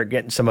too. We'll start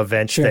getting some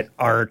events that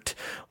aren't,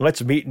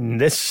 let's meet in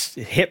this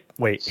HIP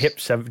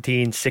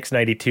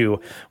 17692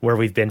 where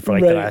we've been for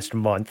the last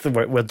month.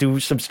 We'll do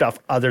some stuff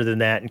other than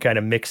that and kind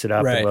of mix it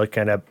up, and we'll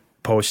kind of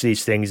post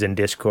these things in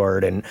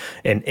Discord and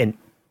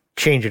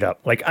change it up.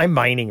 Like I'm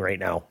mining right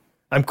now.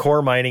 I'm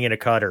core mining in a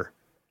cutter.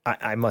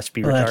 I must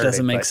be retarded. That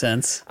doesn't make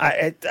sense.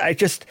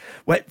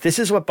 This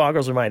is what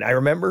boggles my mind. I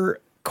remember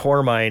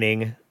core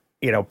mining,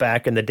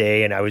 back in the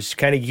day, and I was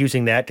kind of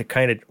using that to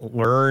kind of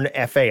learn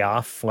FA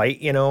off flight,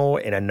 in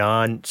a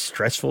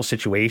non-stressful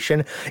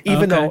situation.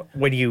 Even though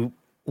when you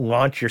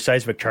launch your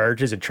seismic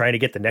charges and trying to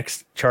get the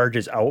next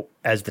charges out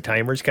as the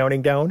timer's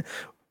counting down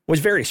was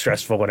very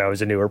stressful when I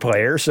was a newer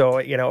player.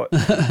 So,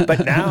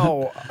 but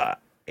now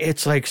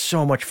it's like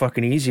so much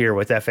fucking easier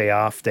with FA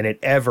off than it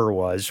ever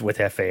was with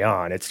FA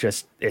on. It's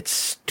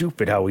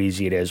stupid how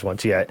easy it is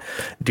once you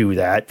do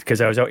that. Because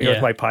I was out here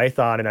with my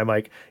Python and I'm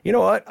like, you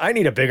know what? I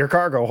need a bigger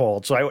cargo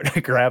hold. So I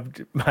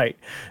grabbed my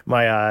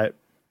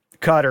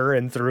cutter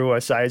and threw a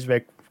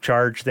seismic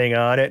charge thing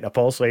on it and a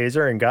pulse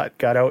laser and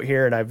got out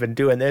here, and I've been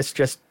doing this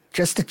just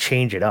to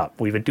change it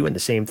up. We've been doing the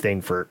same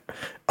thing for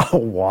a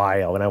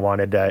while, and I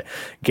wanted to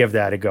give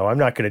that a go. I'm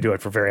not going to do it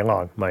for very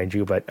long, mind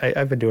you, but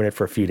I've been doing it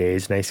for a few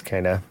days. Nice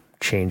kind of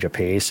change of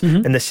pace.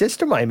 And the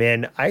system I'm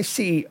in, I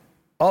see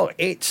all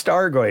 8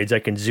 Stargoids I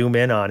can zoom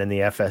in on in the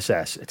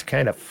FSS. It's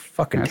kind of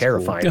fucking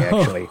terrifying,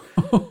 actually.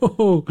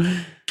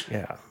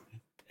 Yeah.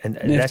 And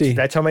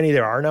that's how many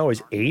there are now,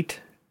 is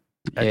 8?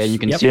 You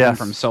can see them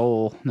from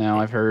Seoul now,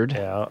 I've heard.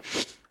 Yeah.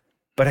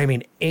 But I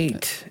mean,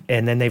 8,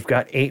 and then they've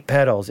got 8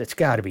 pedals. It's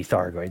got to be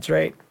Thargoids,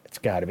 right? It's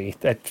got to be.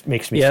 That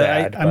makes me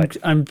sad.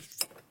 I'm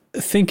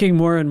thinking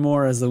more and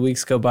more as the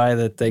weeks go by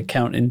that they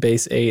count in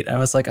base 8. I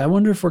was like, I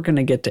wonder if we're going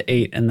to get to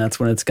 8, and that's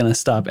when it's going to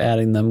stop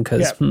adding them,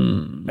 because,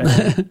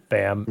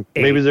 Bam.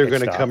 8, maybe they're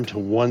going to come to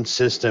one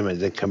system and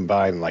then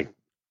combine like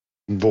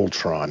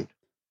Voltron.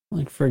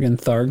 Like friggin'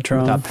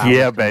 Thargtron.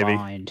 Yeah, baby.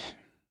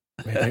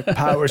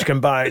 Powers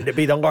combined to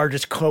be the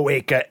largest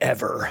cloaca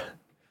ever.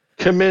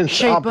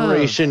 Commence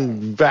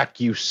Operation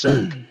Vacuum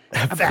Suck.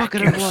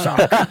 Vacuum Suck.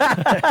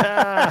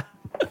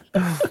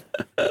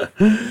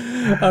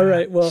 All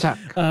right. Well,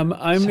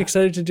 I'm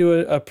excited to do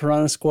a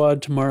Piranha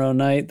Squad tomorrow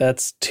night.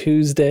 That's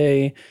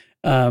Tuesday.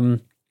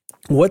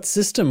 What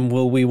system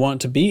will we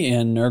want to be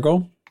in,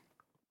 Nurgle?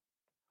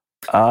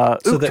 So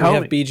that we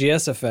have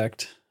BGS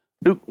effect.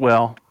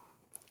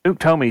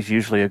 Uktomi's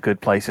usually a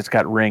good place. It's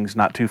got rings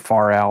not too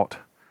far out.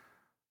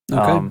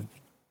 Okay.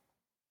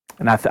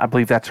 And I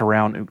believe that's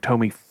around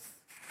Uktomi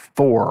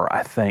 4,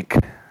 I think.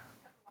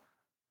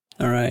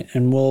 All right,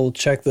 and we'll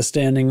check the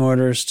standing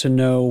orders to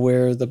know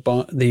where the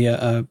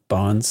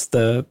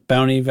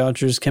bounty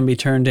vouchers can be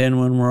turned in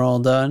when we're all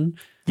done.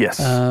 Yes.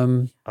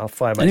 I'll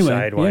fly my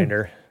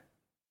Sidewinder. Yeah.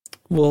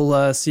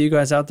 We'll see you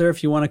guys out there.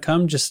 If you want to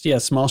come, just,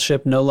 small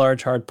ship, no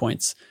large hard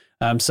points.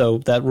 So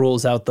that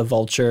rules out the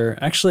Vulture.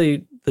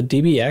 Actually, the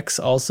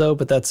DBX also,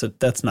 but that's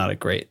not a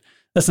great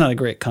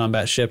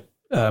combat ship,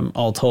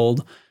 all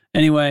told.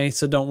 Anyway,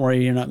 so don't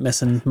worry, you're not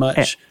missing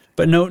much.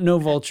 But no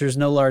vultures,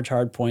 no large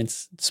hard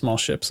points, small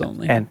ships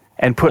only.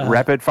 And put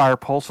rapid fire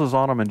pulses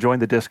on them and join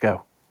the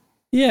disco.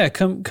 Yeah,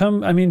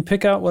 come. I mean,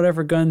 pick out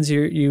whatever guns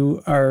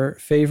you are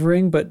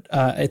favoring, but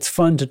it's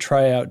fun to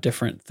try out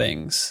different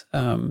things.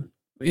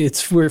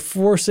 We're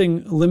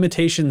forcing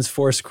limitations,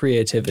 force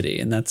creativity,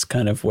 and that's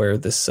kind of where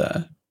this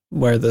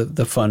where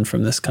the fun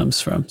from this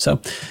comes from.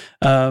 So,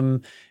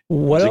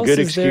 what else is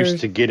there? It's a good excuse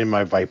to get in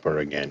my Viper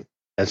again.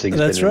 That thing's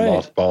been in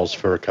mothballs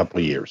for a couple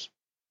of years.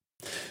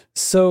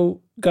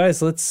 So,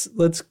 guys, let's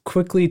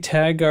quickly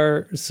tag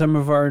some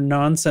of our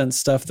nonsense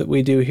stuff that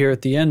we do here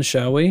at the end,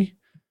 shall we?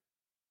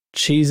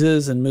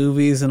 Cheeses and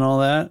movies and all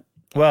that.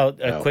 Well,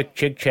 quick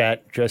chit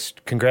chat.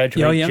 Just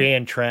congratulate Jay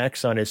and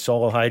Trax on his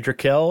solo Hydra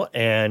kill,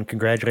 and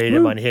congratulate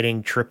him on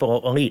hitting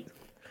triple elite.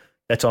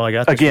 That's all I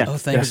got. Again,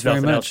 thanks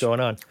very much. Else going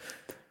on.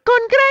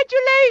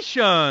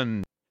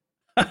 Congratulations!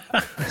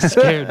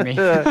 Scared me.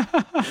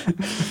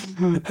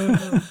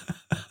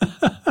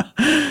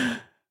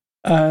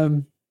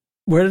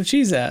 Where the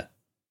cheese at?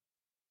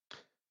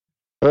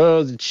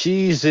 The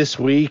cheese this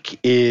week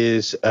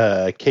is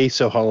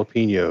queso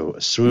jalapeno,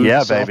 a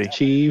smooth, soft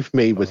cheese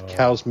made with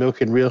cow's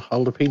milk and real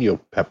jalapeno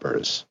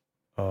peppers.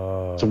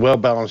 It's a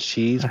well-balanced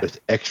cheese with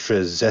extra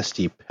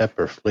zesty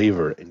pepper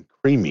flavor and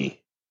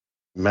creamy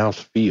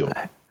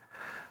mouthfeel.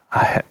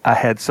 I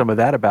had some of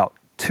that about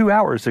 2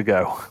 hours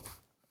ago.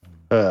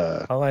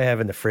 All I have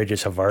in the fridge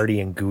is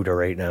Havarti and Gouda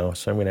right now,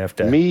 so I'm going to have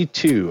to... Me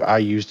too. I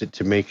used it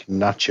to make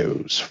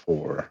nachos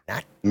for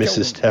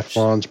Mrs.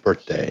 Teflon's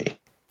birthday.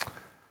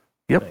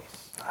 Yep.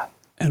 Nice.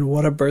 And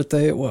what a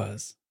birthday it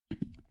was.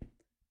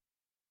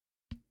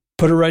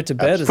 Put her right to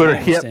bed, as I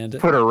understand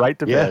it. Put her right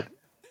to bed.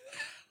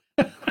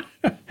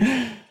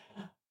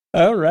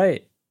 All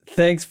right.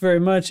 Thanks very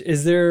much.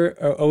 Is there?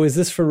 Is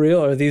this for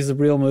real? Are these the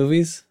real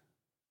movies?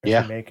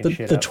 Yeah.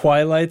 The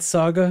Twilight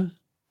Saga.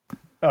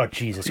 Oh,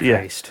 Jesus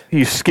Christ!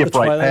 You skip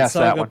right past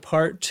Saga that one.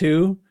 Part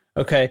 2.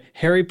 Okay,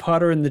 Harry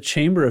Potter and the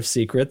Chamber of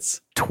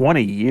Secrets.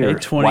 20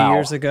 years. 20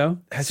 years ago.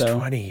 That's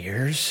 20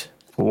 years.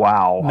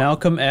 Wow.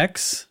 Malcolm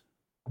X.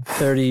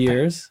 30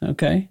 years.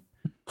 Okay.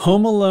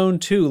 Home Alone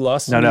 2,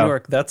 Lost in New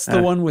York. That's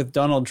the one with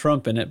Donald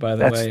Trump in it, by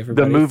the way.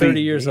 Everybody. The movie,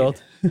 30 years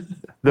old.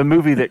 The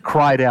movie that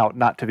cried out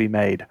not to be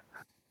made.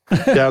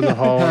 Down the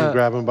hall and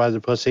grab him by the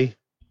pussy.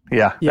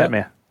 Yeah, that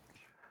man.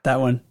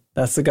 That one.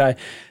 That's the guy.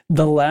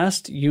 The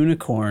Last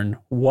Unicorn.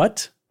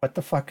 What? What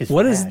the fuck is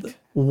what that?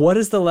 What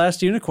is The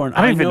Last Unicorn?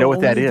 I don't even know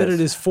what that is. That it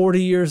is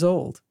 40 years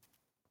old.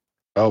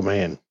 Oh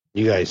man,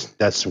 you guys,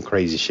 that's some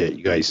crazy shit.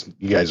 You guys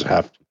will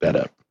have to look that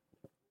up.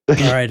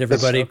 All right,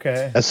 everybody.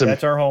 Okay, that's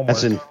our homework.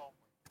 It's a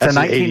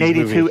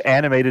 1982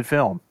 animated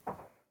film.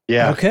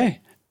 Yeah. Okay.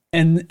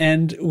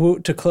 And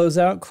to close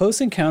out,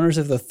 Close Encounters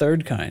of the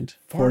Third Kind.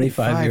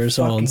 45 years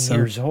old.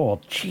 Years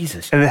old.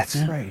 Jesus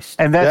Christ.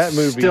 And that's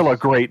still a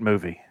great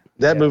movie.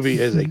 That movie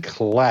is a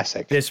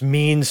classic. This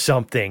means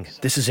something.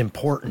 This is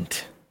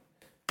important.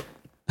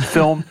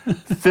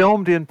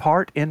 Filmed in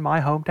part in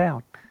my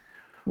hometown.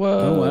 Whoa.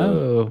 Oh,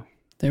 wow.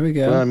 There we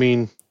go. Well, I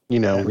mean, you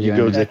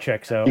go that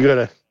checks out. You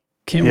gotta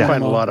you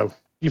find a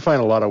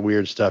lot of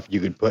weird stuff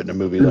you could put in a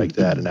movie like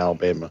that in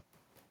Alabama.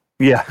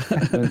 Yeah.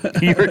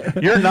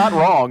 You're not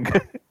wrong.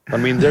 I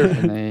mean,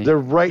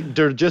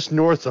 they're just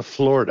north of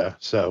Florida,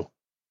 so.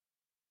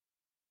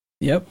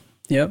 Yep.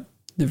 They're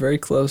very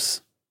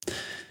close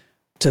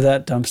to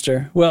that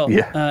dumpster. Well,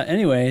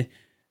 anyway,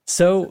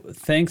 so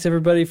thanks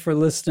everybody for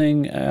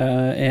listening,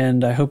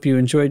 and I hope you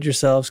enjoyed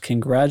yourselves.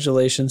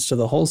 Congratulations to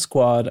the whole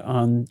squad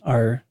on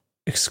our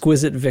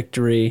exquisite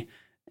victory.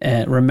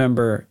 And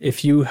remember,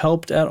 if you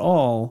helped at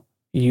all,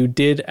 you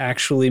did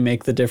actually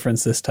make the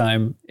difference this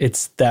time.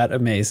 It's that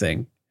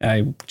amazing.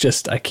 I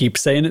keep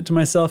saying it to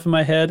myself in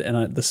my head,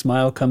 and the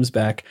smile comes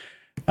back.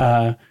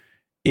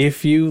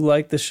 If you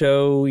like the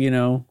show,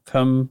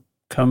 come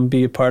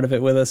be a part of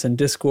it with us in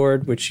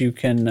Discord, which you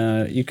can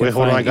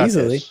find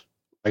easily.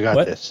 I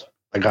got this.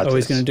 Oh,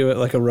 he's going to do it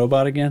like a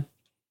robot again?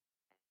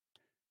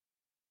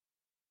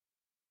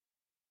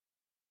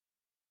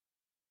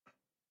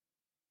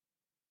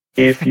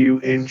 If you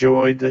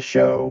enjoyed the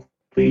show,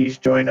 please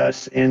join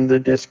us in the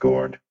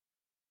Discord.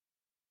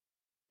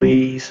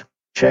 Please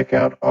check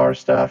out our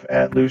stuff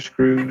at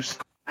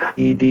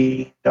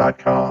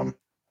loosescrewsed.com.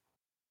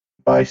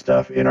 Buy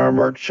stuff in our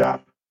merch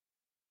shop.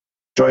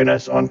 Join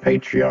us on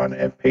Patreon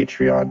at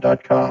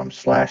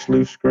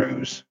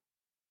patreon.com/loosescrews.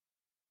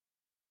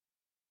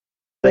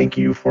 Thank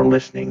you for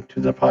listening to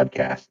the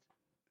podcast.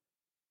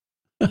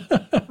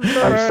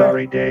 I'm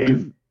sorry,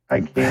 Dave.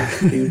 I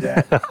can't do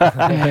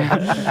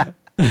that.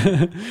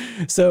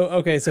 So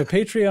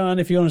Patreon,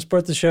 if you want to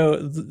support the show,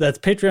 that's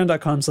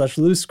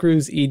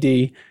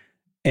patreon.com/loosescrewsed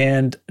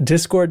and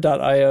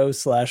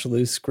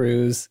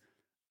discord.io/loosescrews.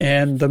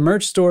 And the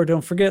merch store,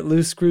 don't forget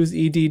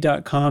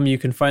loosescrewsed.com. You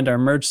can find our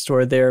merch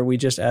store there. We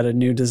just added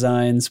new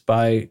designs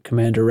by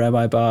Commander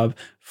Rabbi Bob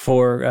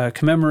for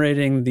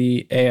commemorating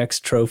the AX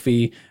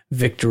Trophy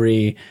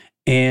victory.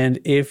 And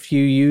if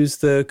you use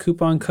the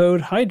coupon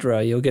code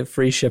Hydra, you'll get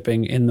free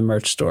shipping in the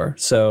merch store.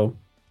 So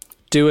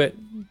do it,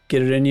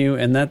 get it in you,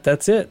 and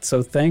that's it.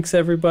 So thanks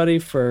everybody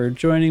for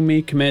joining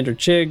me, Commander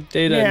Chig,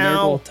 Data,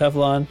 Nurgle,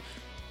 Teflon.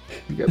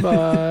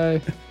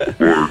 Goodbye.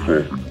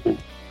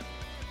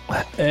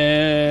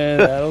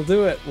 And that'll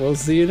do it. We'll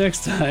see you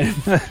next time.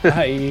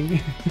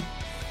 Bye.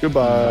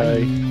 Goodbye.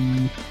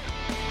 Bye.